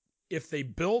is if they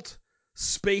built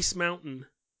Space Mountain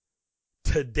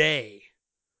today,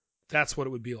 that's what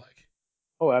it would be like.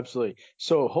 Oh, absolutely.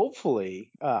 So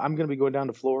hopefully, I'm going to be going down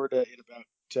to Florida in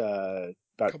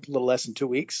about a little less than 2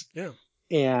 weeks. Yeah.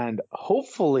 And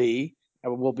hopefully,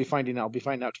 I'll be finding out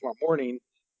tomorrow morning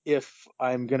if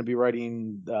I'm going to be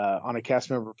writing on a cast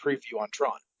member preview on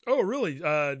Tron. Oh, really?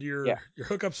 Your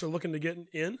hookups are looking to get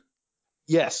in?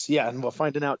 Yes, yeah, and we're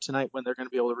finding out tonight when they're going to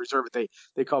be able to reserve it.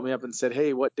 They called me up and said,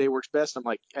 "Hey, what day works best?" I'm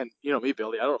like, and you know me,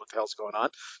 Billy, I don't know what the hell's going on,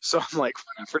 so I'm like,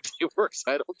 whatever day works,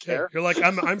 I don't care. You're like,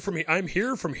 I'm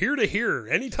here from here to here.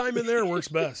 Anytime in there works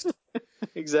best.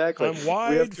 Exactly. I'm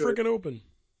wide freaking open.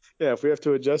 Yeah, if we have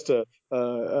to adjust a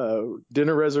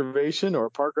dinner reservation or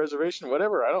a park reservation,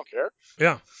 whatever, I don't care.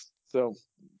 Yeah. So,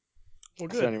 well,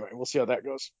 good. So anyway, we'll see how that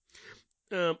goes.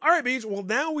 All right, Beach. Well,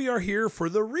 now we are here for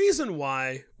the reason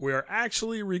why we are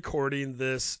actually recording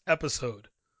this episode.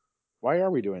 Why are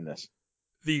we doing this?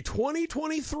 The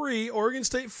 2023 Oregon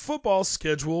State football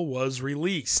schedule was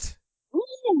released.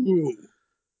 Ooh.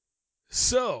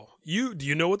 So do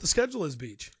you know what the schedule is,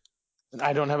 Beach?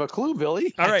 I don't have a clue,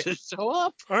 Billy. All right. I just show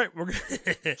up. All right,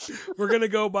 we're gonna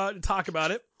go about and talk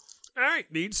about it. All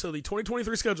right, Beach. So the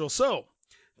 2023 schedule. So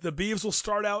the Beavs will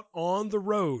start out on the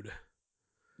road.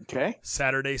 Okay.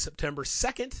 Saturday, September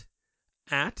 2nd,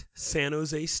 at San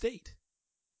Jose State.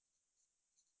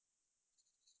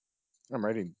 I'm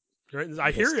writing. Right?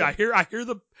 I hear you. I hear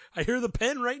the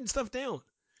pen writing stuff down.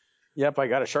 Yep, I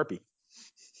got a Sharpie.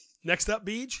 Next up,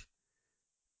 Beach.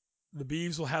 The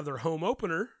Beavs will have their home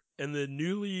opener in the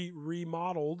newly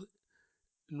remodeled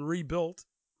and rebuilt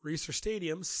Reser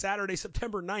Stadium Saturday,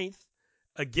 September 9th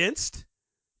against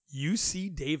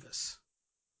UC Davis,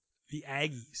 the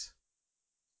Aggies.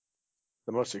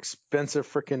 The most expensive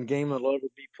freaking game that'll ever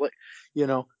be played. You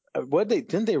know,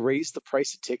 didn't they raise the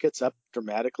price of tickets up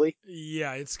dramatically?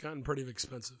 Yeah, it's gotten pretty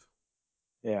expensive.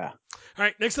 Yeah. All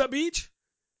right, next up, Beach.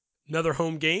 Another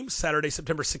home game, Saturday,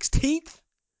 September 16th,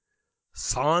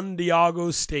 San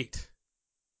Diego State.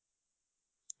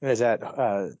 Is that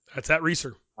That's at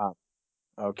Reser.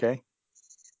 okay?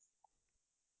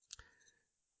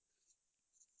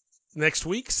 Next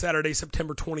week, Saturday,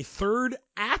 September 23rd,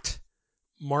 at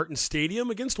Martin Stadium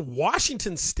against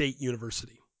Washington State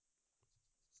University.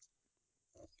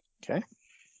 Okay.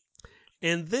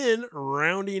 And then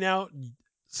rounding out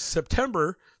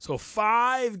September, so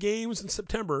 5 games in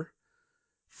September.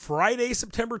 Friday,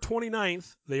 September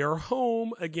 29th, they are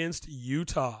home against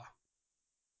Utah.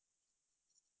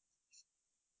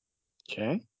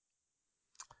 Okay.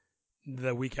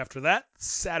 The week after that,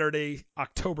 Saturday,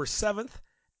 October 7th,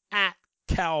 at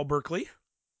Cal Berkeley.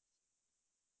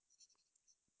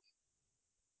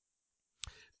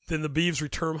 Then the Beavs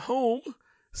return home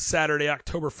Saturday,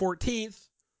 October 14th,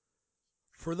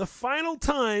 for the final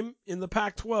time in the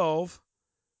Pac-12,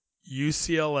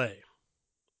 UCLA.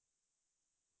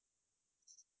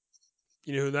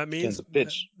 You know who that means?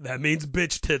 Bitch. That means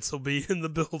bitch tits will be in the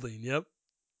building. Yep.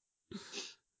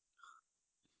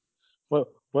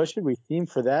 What should we theme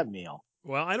for that meal?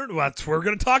 Well, I don't know. That's what we're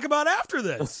going to talk about after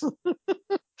this.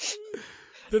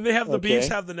 Then they have the Beavs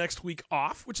have the next week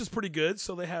off, which is pretty good.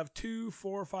 So they have 2,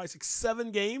 4, 5, 6,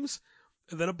 7 games,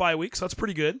 and then a bye week. So that's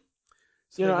pretty good.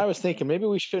 So I was thinking maybe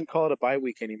we shouldn't call it a bye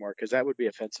week anymore because that would be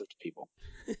offensive to people.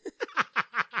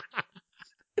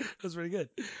 That's pretty good.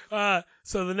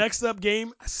 So the next up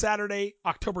game, Saturday,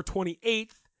 October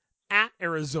 28th, at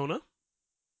Arizona.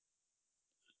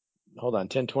 Hold on,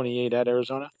 10:28 at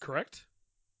Arizona? Correct.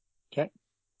 Okay.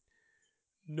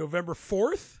 November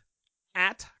 4th,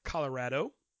 at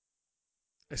Colorado.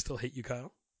 I still hate you,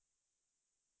 Kyle.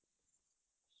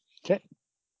 Okay.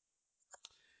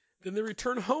 Then they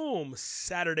return home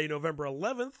Saturday, November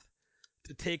 11th,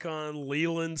 to take on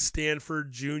Leland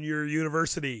Stanford Junior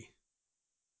University.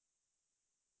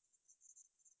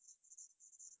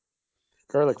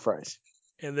 Garlic fries.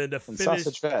 And then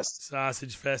Sausage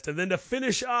Fest. And then to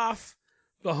finish off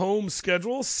the home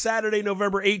schedule, Saturday,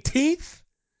 November 18th,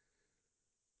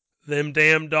 them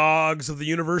damn dogs of the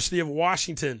University of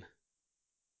Washington.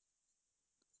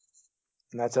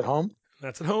 And that's at home?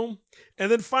 That's at home.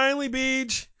 And then finally,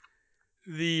 Beach,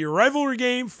 the rivalry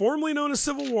game formerly known as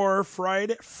Civil War,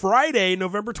 Friday,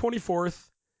 November 24th,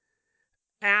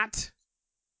 at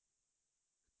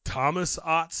Thomas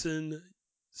Autzen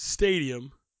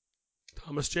Stadium,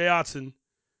 Thomas J. Autzen,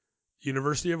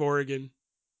 University of Oregon.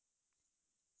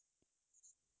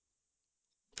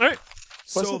 All right.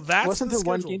 Wasn't there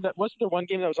one game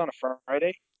that was on a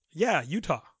Friday? Yeah,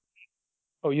 Utah.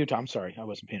 Oh, Utah. I'm sorry, I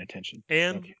wasn't paying attention.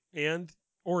 And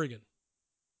Oregon.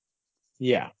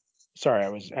 Yeah. Sorry,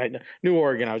 I knew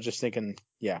Oregon. I was just thinking,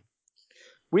 yeah.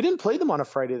 We didn't play them on a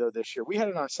Friday though this year. We had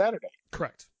it on a Saturday.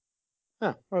 Correct.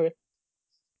 Oh, okay.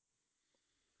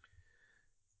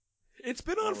 It's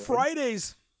been on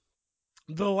Fridays.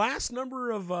 The last number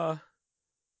of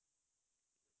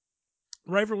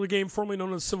rivalry game formerly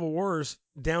known as Civil Wars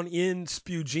down in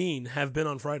Spugene have been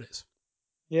on Fridays.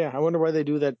 Yeah, I wonder why they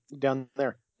do that down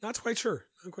there. Not quite sure.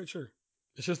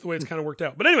 It's just the way it's kind of worked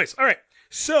out. But anyways, all right.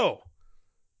 So,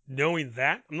 knowing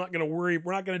that, I'm not going to worry.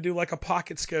 We're not going to do like a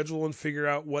pocket schedule and figure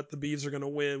out what the Beavs are going to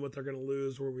win, what they're going to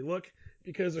lose, where we look,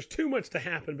 because there's too much to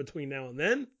happen between now and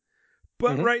then.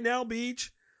 But right now,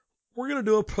 Beach, we're going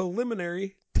to do a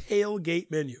preliminary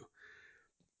tailgate menu.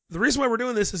 The reason why we're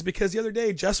doing this is because the other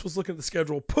day, Jess was looking at the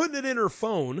schedule, putting it in her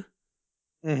phone.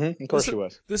 Mm-hmm. Of course she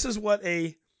was. This is what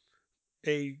a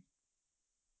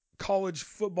college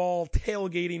football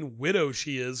tailgating widow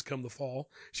she is come the fall.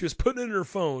 She was putting it in her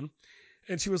phone,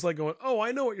 and she was like going, oh,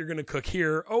 I know what you're going to cook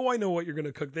here. Oh, I know what you're going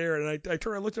to cook there. And I looked at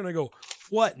her and I go,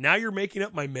 what? Now you're making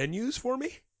up my menus for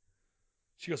me?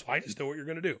 She goes, well, I just know what you're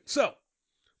going to do. So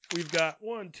we've got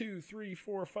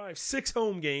 6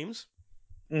 home games.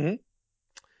 Mm-hmm.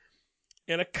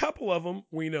 And a couple of them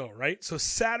we know, right? So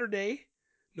Saturday,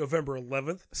 November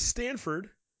 11th, Stanford,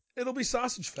 it'll be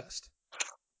Sausage Fest.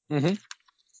 Mm-hmm.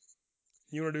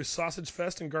 You want to do Sausage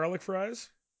Fest and garlic fries?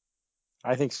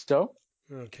 I think so.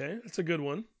 Okay, that's a good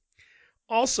one.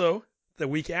 Also, the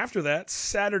week after that,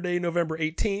 Saturday, November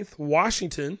 18th,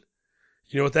 Washington.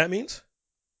 You know what that means?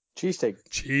 Cheesesteak.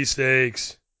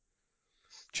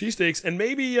 Cheesesteaks, and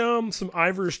maybe some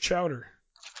Ivar's chowder.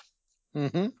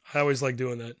 Mm-hmm. I always like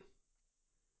doing that.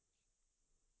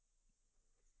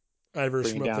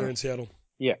 Ivar's Bring it from up down. there in Seattle.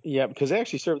 Yeah, because they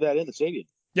actually serve that in the stadium.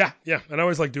 Yeah, and I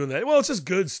always like doing that. Well, it's just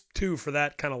good, too, for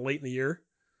that kind of late in the year.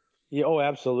 Yeah, oh,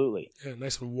 absolutely. Yeah,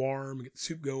 nice and warm, get the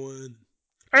soup going.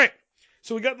 All right,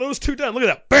 so we got those 2 done. Look at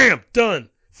that. Bam, done.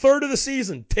 Third of the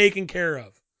season taken care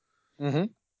of. Mm-hmm.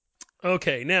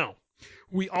 Okay, now,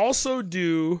 we also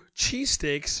do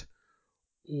cheesesteaks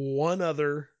one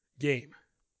other game.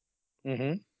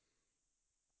 Mm-hmm.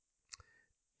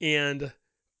 And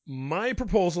my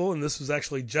proposal, and this was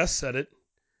actually just said it,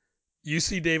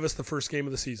 UC Davis the first game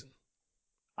of the season.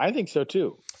 I think so,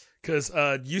 too. Because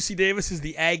UC Davis is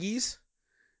the Aggies.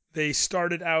 They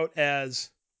started out as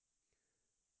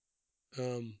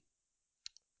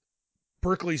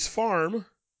Berkeley's farm.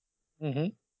 Mm-hmm.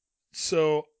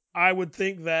 So I would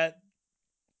think that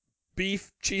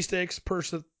beef cheesesteaks,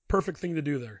 perfect thing to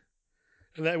do there.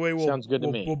 And that way Sounds good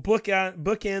to me. We'll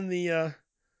bookend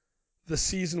the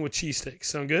season with cheesesteaks.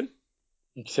 Sound good?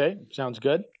 Okay, sounds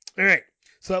good. All right.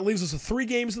 So that leaves us with 3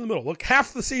 games in the middle. Look,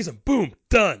 half the season. Boom.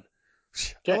 Done.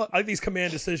 Okay. I like these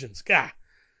command decisions. Gah.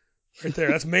 Right there.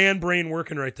 That's man brain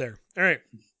working right there. All right.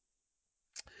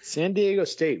 San Diego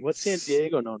State. What's San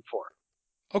Diego known for?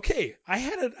 Okay. I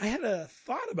had a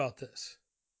thought about this.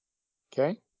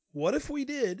 Okay. What if we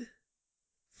did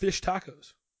fish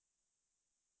tacos?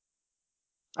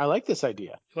 I like this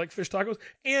idea. You like fish tacos?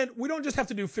 And we don't just have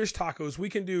to do fish tacos. We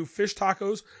can do fish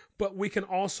tacos, but we can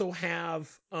also have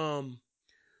carne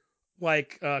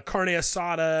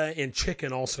asada and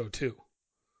chicken also too.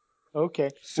 Okay.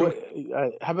 So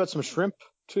how about some shrimp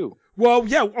too? Well,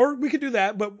 yeah, or we could do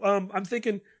that, but I'm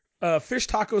thinking fish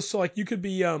tacos. So like you could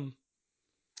be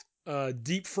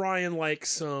deep frying like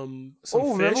some fish.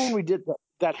 Remember when we did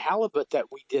that halibut that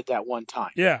we did that one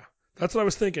time? Yeah, that's what I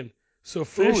was thinking. So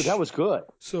fish. Ooh, that was good.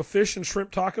 So fish and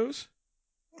shrimp tacos.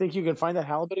 Think you can find that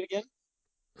halibut again?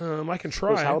 I can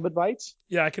try. Those halibut bites?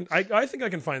 Yeah, I can. I think I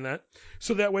can find that.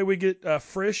 So that way we get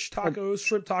fish tacos,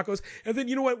 shrimp tacos, and then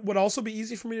you know what would also be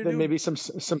easy for me to do? Maybe some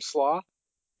slaw.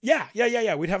 Yeah.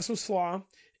 We'd have some slaw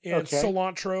and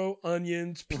cilantro,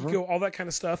 onions, pico, all that kind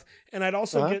of stuff, and I'd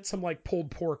also get some like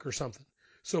pulled pork or something.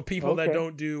 So people that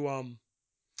don't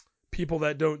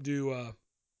do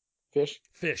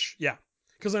fish, yeah,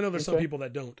 because I know there's some people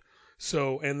that don't.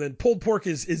 So and then pulled pork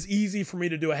is easy for me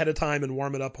to do ahead of time and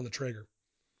warm it up on the Traeger.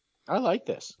 I like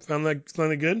this. Sound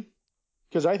good?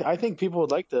 Because I think people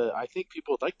would like the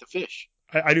fish.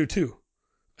 I do too,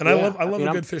 and I love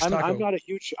a good fish taco. I'm not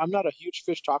a huge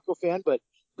fish taco fan, but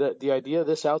the idea of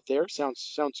this out there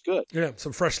sounds good. Yeah,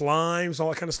 some fresh limes, all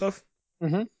that kind of stuff.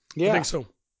 Mm-hmm. Yeah, I think so.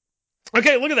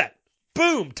 Okay, look at that.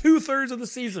 Boom, 2/3 of the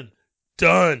season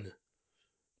done.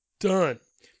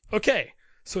 Okay,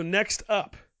 so next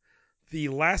up, the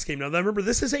last game. Now remember,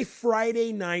 this is a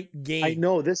Friday night game. I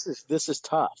know this is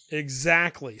tough.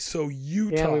 Exactly. So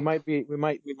Utah. And we might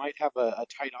have a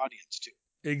tight audience too.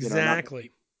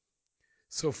 Exactly.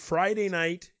 So Friday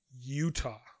night,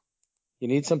 Utah. You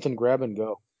need something grab and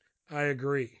go. I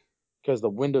agree. Because the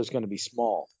window's going to be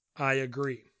small. I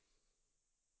agree.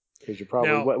 Because you're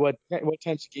probably now, what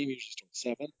time's the game usually start?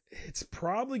 7? It's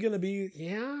probably going to be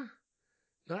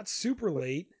not super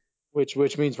late. Which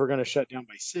means we're going to shut down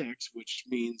by 6, which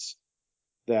means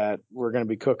that we're going to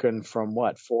be cooking from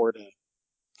 4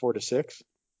 to 6.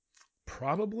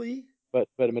 Probably. But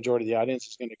a majority of the audience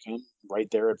is going to come right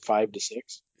there at 5 to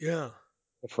 6. Yeah.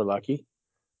 If we're lucky.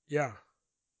 Yeah.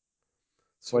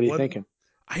 So what are you thinking?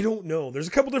 I don't know. There's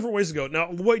a couple different ways to go. Now,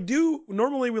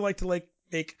 normally we like to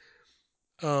make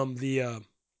the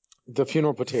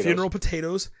funeral potatoes. Funeral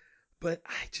potatoes, but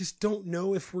I just don't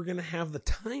know if we're going to have the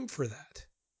time for that.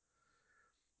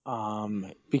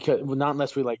 Because not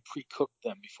unless we pre-cooked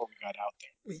them before we got out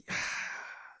there.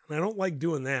 And I don't like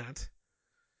doing that.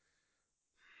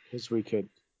 Because we could.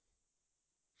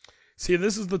 See,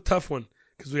 this is the tough one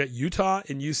because we got Utah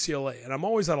and UCLA, and I'm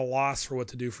always at a loss for what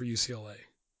to do for UCLA.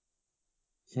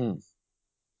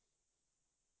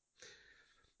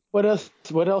 What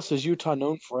else is Utah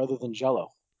known for other than Jell-O?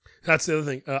 That's the other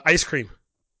thing. Ice cream.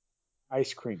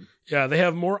 Ice cream. Yeah, they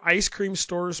have more ice cream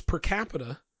stores per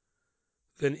capita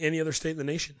than any other state in the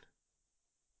nation.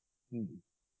 Hmm.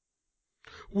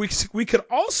 We could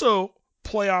also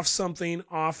play off something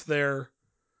off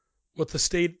what the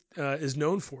state is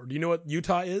known for. Do you know what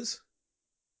Utah is?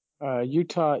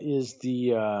 Utah is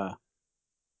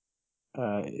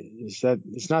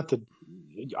it's not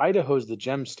Idaho's the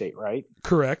gem state, right?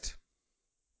 Correct.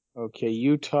 Okay,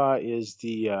 Utah is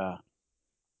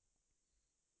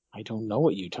I don't know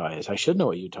what Utah is. I should know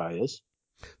what Utah is.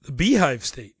 The Beehive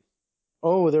State.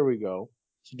 Oh, there we go.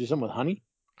 So do something with honey?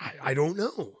 I don't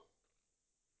know.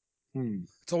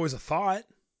 It's always a thought.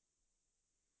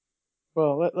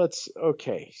 Well, let's.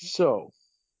 Okay, so.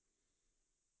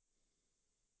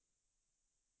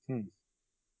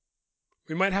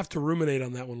 We might have to ruminate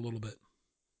on that one a little bit.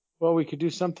 Well, we could do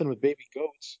something with baby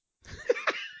goats.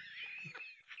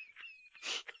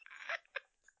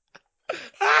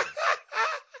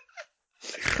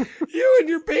 You and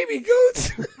your baby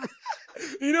goats.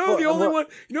 You know the only one.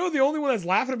 You know the only one that's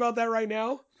laughing about that right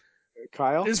now.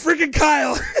 Kyle is freaking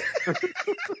Kyle.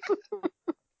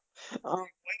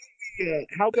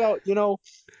 How about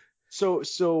So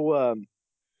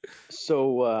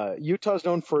Utah's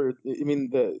known for, I mean,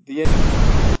 the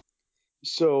Indians.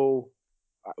 So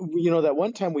that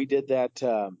one time we did that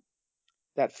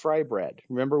fry bread.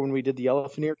 Remember when we did the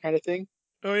elephant ear kind of thing?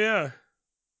 Oh yeah.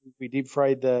 We deep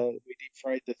fried the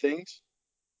things.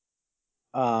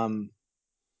 I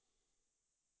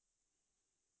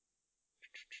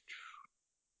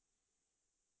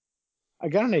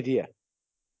got an idea.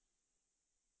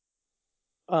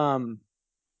 What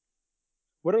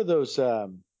are those?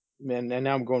 And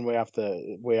now I'm going way off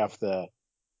the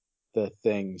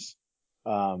things.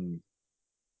 What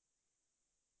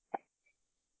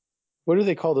do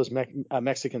they call those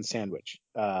Mexican sandwich?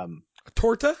 A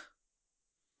torta.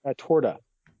 A torta.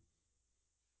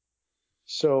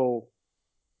 So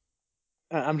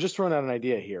I'm just throwing out an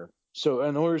idea here. So,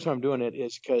 and the only reason I'm doing it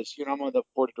is because I'm on the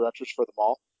board of directors for the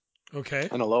mall. Okay.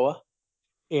 In Aloha,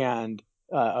 and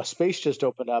a space just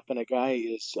opened up, and a guy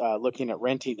is looking at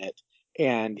renting it.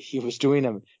 And he was doing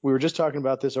them. We were just talking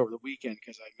about this over the weekend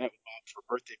because I met with Bob for a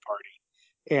birthday party,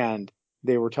 and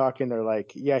they were talking. They're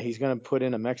like, "Yeah, he's going to put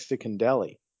in a Mexican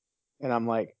deli," and I'm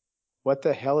like, "What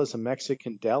the hell is a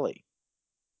Mexican deli?"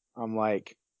 I'm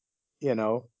like,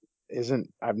 I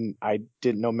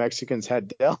didn't know Mexicans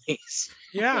had delis.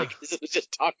 Yeah. Like, is it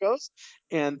just tacos?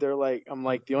 And they're like, I'm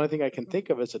like, the only thing I can think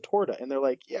of is a torta. And they're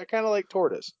like, yeah, kind of like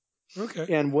tortas.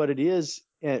 Okay. And what it is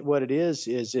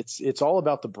it's all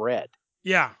about the bread.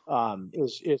 Yeah.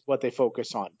 Is what they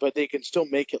focus on, but they can still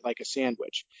make it like a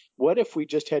sandwich. What if we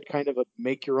just had kind of a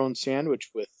make your own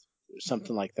sandwich with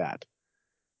something like that?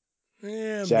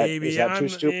 Yeah, maybe. Is that too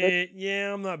stupid?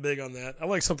 Yeah, I'm not big on that. I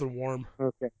like something warm.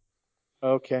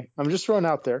 Okay. I'm just throwing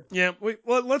out there. Yeah.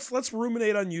 Let's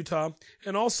ruminate on Utah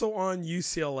and also on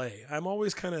UCLA. I'm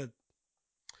always kind of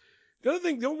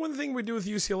the one thing we do with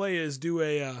UCLA is do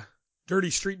a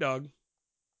dirty street dog.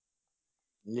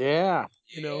 Yeah.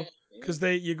 Because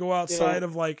you go outside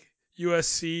of like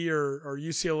USC or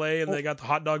UCLA and they got the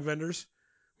hot dog vendors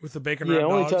with the bacon wrapped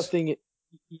dogs. The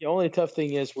only tough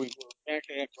thing is we're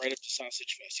backing up right up to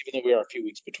Sausage Fest, even though we are a few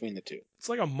weeks between the two. It's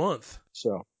like a month.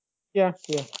 So, yeah.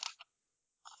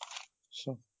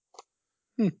 So,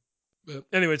 But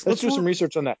anyways, let's do some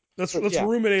research on that. Let's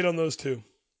ruminate on those two.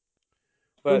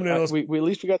 But we at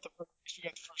least we got the first 2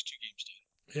 games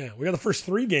done. Yeah, we got the first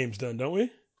 3 games done, don't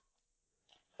we?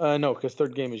 No, because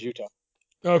third game is Utah.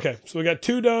 Okay, so we got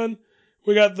 2 done.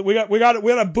 We got a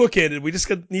bookended. We just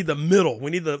need the middle.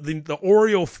 We need the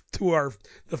Oreo to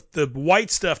the white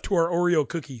stuff to our Oreo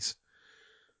cookies.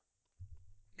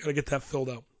 Got to get that filled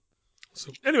out.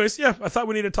 So, anyways, yeah, I thought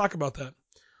we needed to talk about that.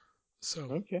 So,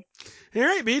 okay. All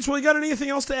right, Beach. Well, you got anything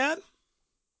else to add?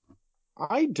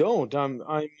 I don't.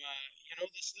 The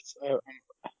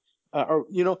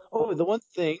one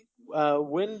thing.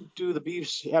 When do the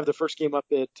Beavs have the first game up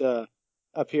here?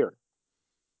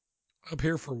 Up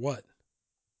here for what?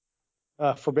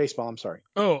 For baseball, I'm sorry.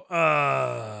 Oh,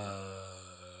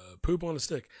 poop on a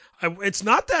stick. It's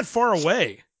not that far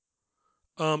away.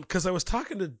 Because I was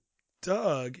talking to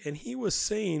Doug, and he was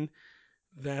saying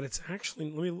that it's actually.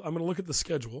 I'm going to look at the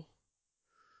schedule.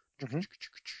 Mm-hmm.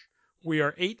 We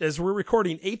are as we're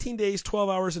recording, 18 days, 12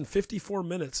 hours, and 54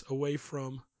 minutes away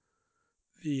from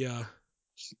the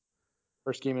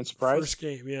first game in Surprise. First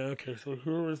game, yeah. Okay, so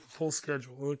here is the full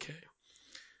schedule. Okay.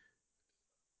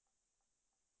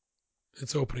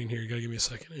 It's opening here. You got to give me a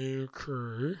second.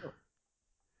 Okay.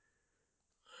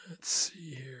 Let's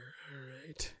see here. All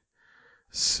right.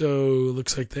 So it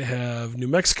looks like they have New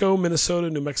Mexico, Minnesota,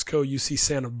 New Mexico, UC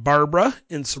Santa Barbara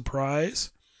in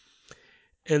Surprise.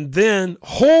 And then,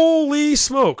 holy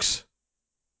smokes,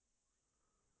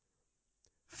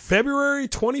 February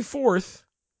 24th,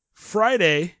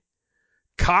 Friday,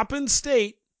 Coppin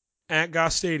State at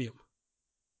Goss Stadium.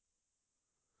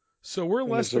 So we're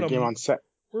less than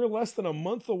a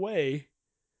month away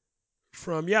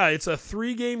from, it's a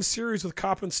 3-game series with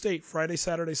Coppin State, Friday,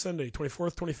 Saturday, Sunday,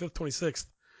 24th, 25th, 26th.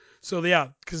 So,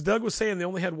 because Doug was saying they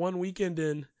only had one weekend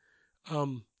in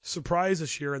Surprise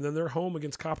this year, and then they're home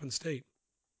against Coppin State.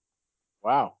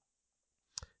 Wow.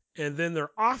 And then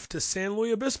they're off to San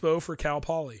Luis Obispo for Cal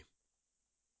Poly.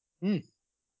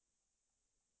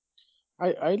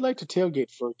 I'd like to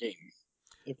tailgate for a game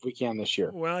if we can this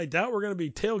year. Well, I doubt we're going to be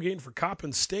tailgating for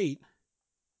Coppin State.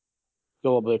 A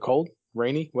little bit cold,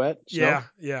 rainy, wet, snow?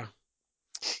 Yeah.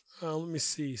 Let me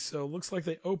see. So it looks like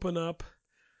they open up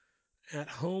at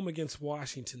home against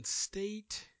Washington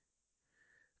State,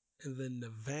 and then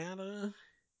Nevada,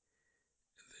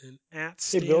 and then at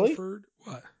Stanford. Hey, Billy?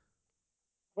 What?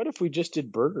 What if we just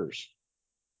did burgers?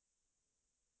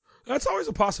 That's always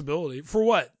a possibility. For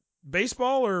what?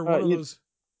 Baseball or one of those?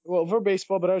 Well, for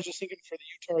baseball, but I was just thinking for the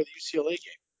Utah or the UCLA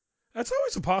game. That's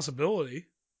always a possibility.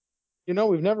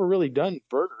 We've never really done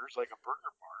burgers, like a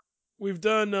burger bar. We've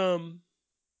done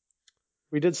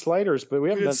we did sliders, but we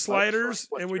haven't done sliders,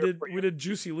 and we did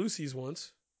Juicy Lucy's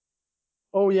once.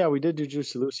 Oh yeah, we did do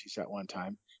Juicy Lucy's at one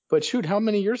time. But shoot, how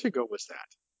many years ago was that?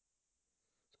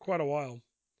 Quite a while.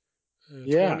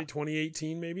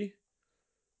 2018 maybe.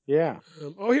 Yeah.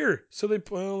 Here. So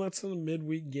that's in the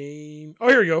midweek game. Oh,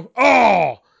 here we go.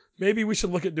 Oh, maybe we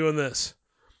should look at doing this.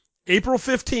 April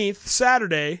 15th,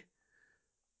 Saturday,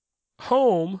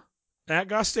 home at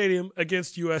Goss Stadium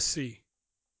against USC.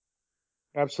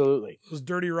 Absolutely. Those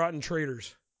dirty, rotten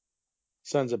traitors.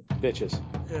 Sons of bitches.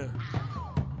 Yeah.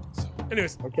 So,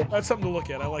 anyways, okay. That's something to look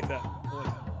at. I like that.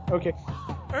 Okay.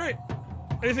 All right.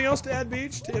 Anything else to add,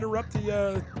 Beach, to interrupt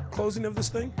the closing of this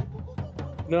thing?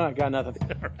 No, I got nothing.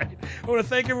 All right. I want to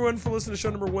thank everyone for listening to show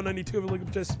number 192 of Illegal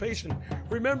Participation.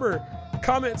 Remember,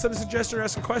 comment, send a suggestion, or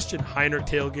ask a question.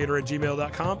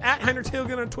 HeinrichTailgater@gmail.com.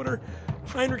 @HeinrichTailgater on Twitter.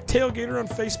 Heinrich Tailgater on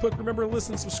Facebook. Remember,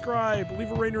 listen, subscribe,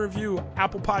 leave a rating and review.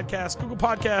 Apple Podcasts, Google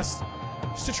Podcasts,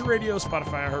 Stitcher Radio,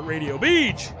 Spotify, iHeartRadio.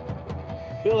 Beach!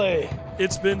 Billy!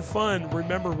 It's been fun.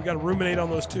 Remember, we got to ruminate on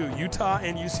those two, Utah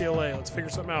and UCLA. Let's figure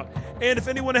something out. And if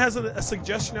anyone has a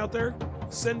suggestion out there,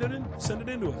 send it in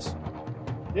to us.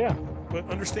 Yeah. But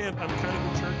understand, I'm kind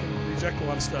of a jerk and reject a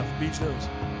lot of stuff. Beach knows.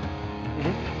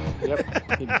 Mm-hmm. Yep.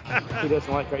 he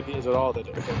doesn't like ideas at all.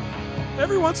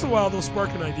 Every once in a while, they'll spark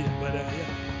an idea. But,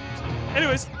 So,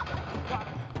 anyways,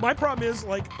 my problem is,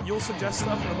 you'll suggest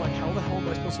stuff, and I'm like, how the hell am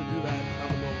I supposed to do that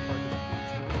out in the middle of the parking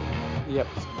lot? Yep.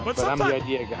 But I'm the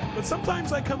idea guy. But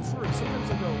sometimes I come through.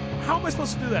 Sometimes I go, how am I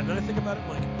supposed to do that? And then I think about it, I'm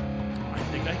like, I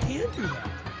think I can do that.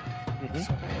 Mm-hmm.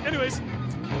 So, anyways,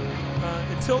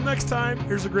 until next time,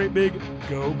 here's a great big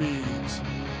Go Bees.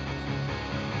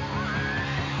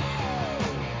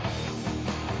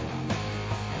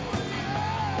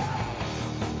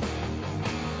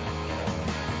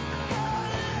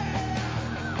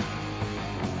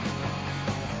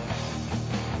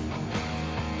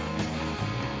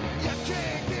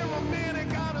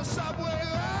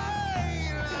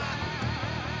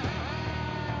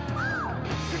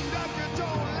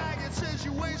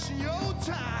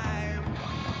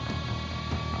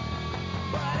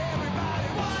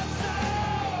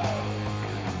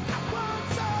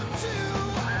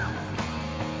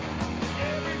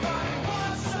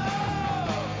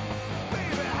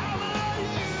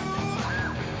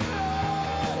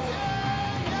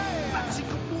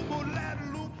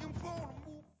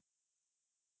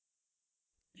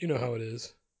 You know how it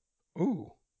is.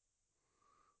 Ooh.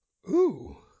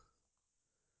 We're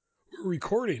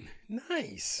recording.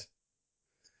 Nice.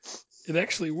 It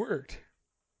actually worked.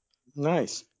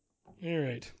 Nice. All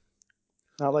right.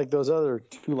 Not like those other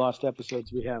 2 lost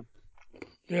episodes we have.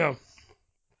 Yeah.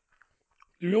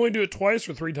 Did we only do it twice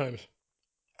or 3 times?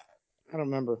 I don't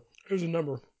remember. There's a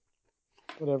number.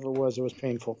 Whatever it was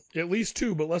painful. At least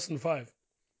 2, but less than 5.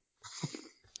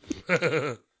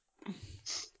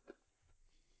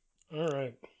 All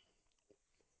right.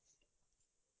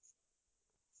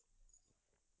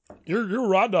 You're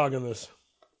raw dogging this.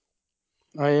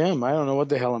 I am. I don't know what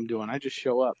the hell I'm doing. I just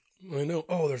show up. I know.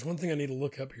 Oh, there's one thing I need to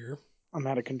look up here. I'm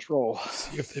out of control.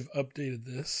 See if they've updated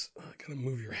this. I gotta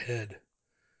move your head.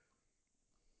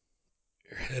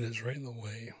 Your head is right in the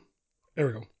way. There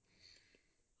we go.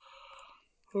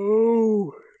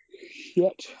 Oh,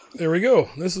 shit. There we go.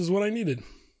 This is what I needed.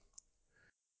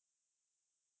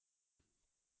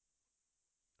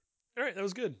 All right, that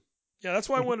was good. Yeah, that's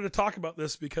why I wanted to talk about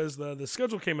this, because the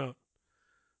schedule came out.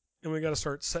 and we got to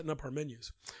start setting up our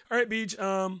menus. All right, Beach.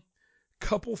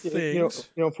 Couple You things.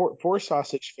 know, for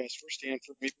Sausage Fest for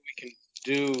Stanford, maybe we can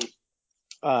do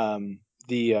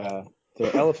the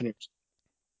elephant ears.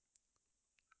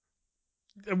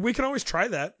 We can always try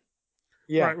that.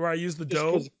 Yeah, Right, where I use the Just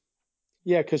dough. 'cause-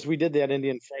 yeah, because we did that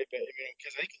Indian fried bread.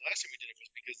 Because I think the last time we did it was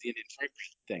because the Indian fried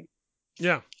bread thing.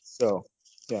 Yeah. So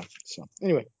yeah. So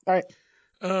anyway, all right.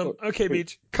 Okay,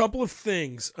 Beach. Couple of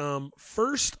things.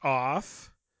 First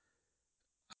off,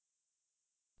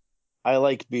 I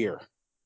like beer.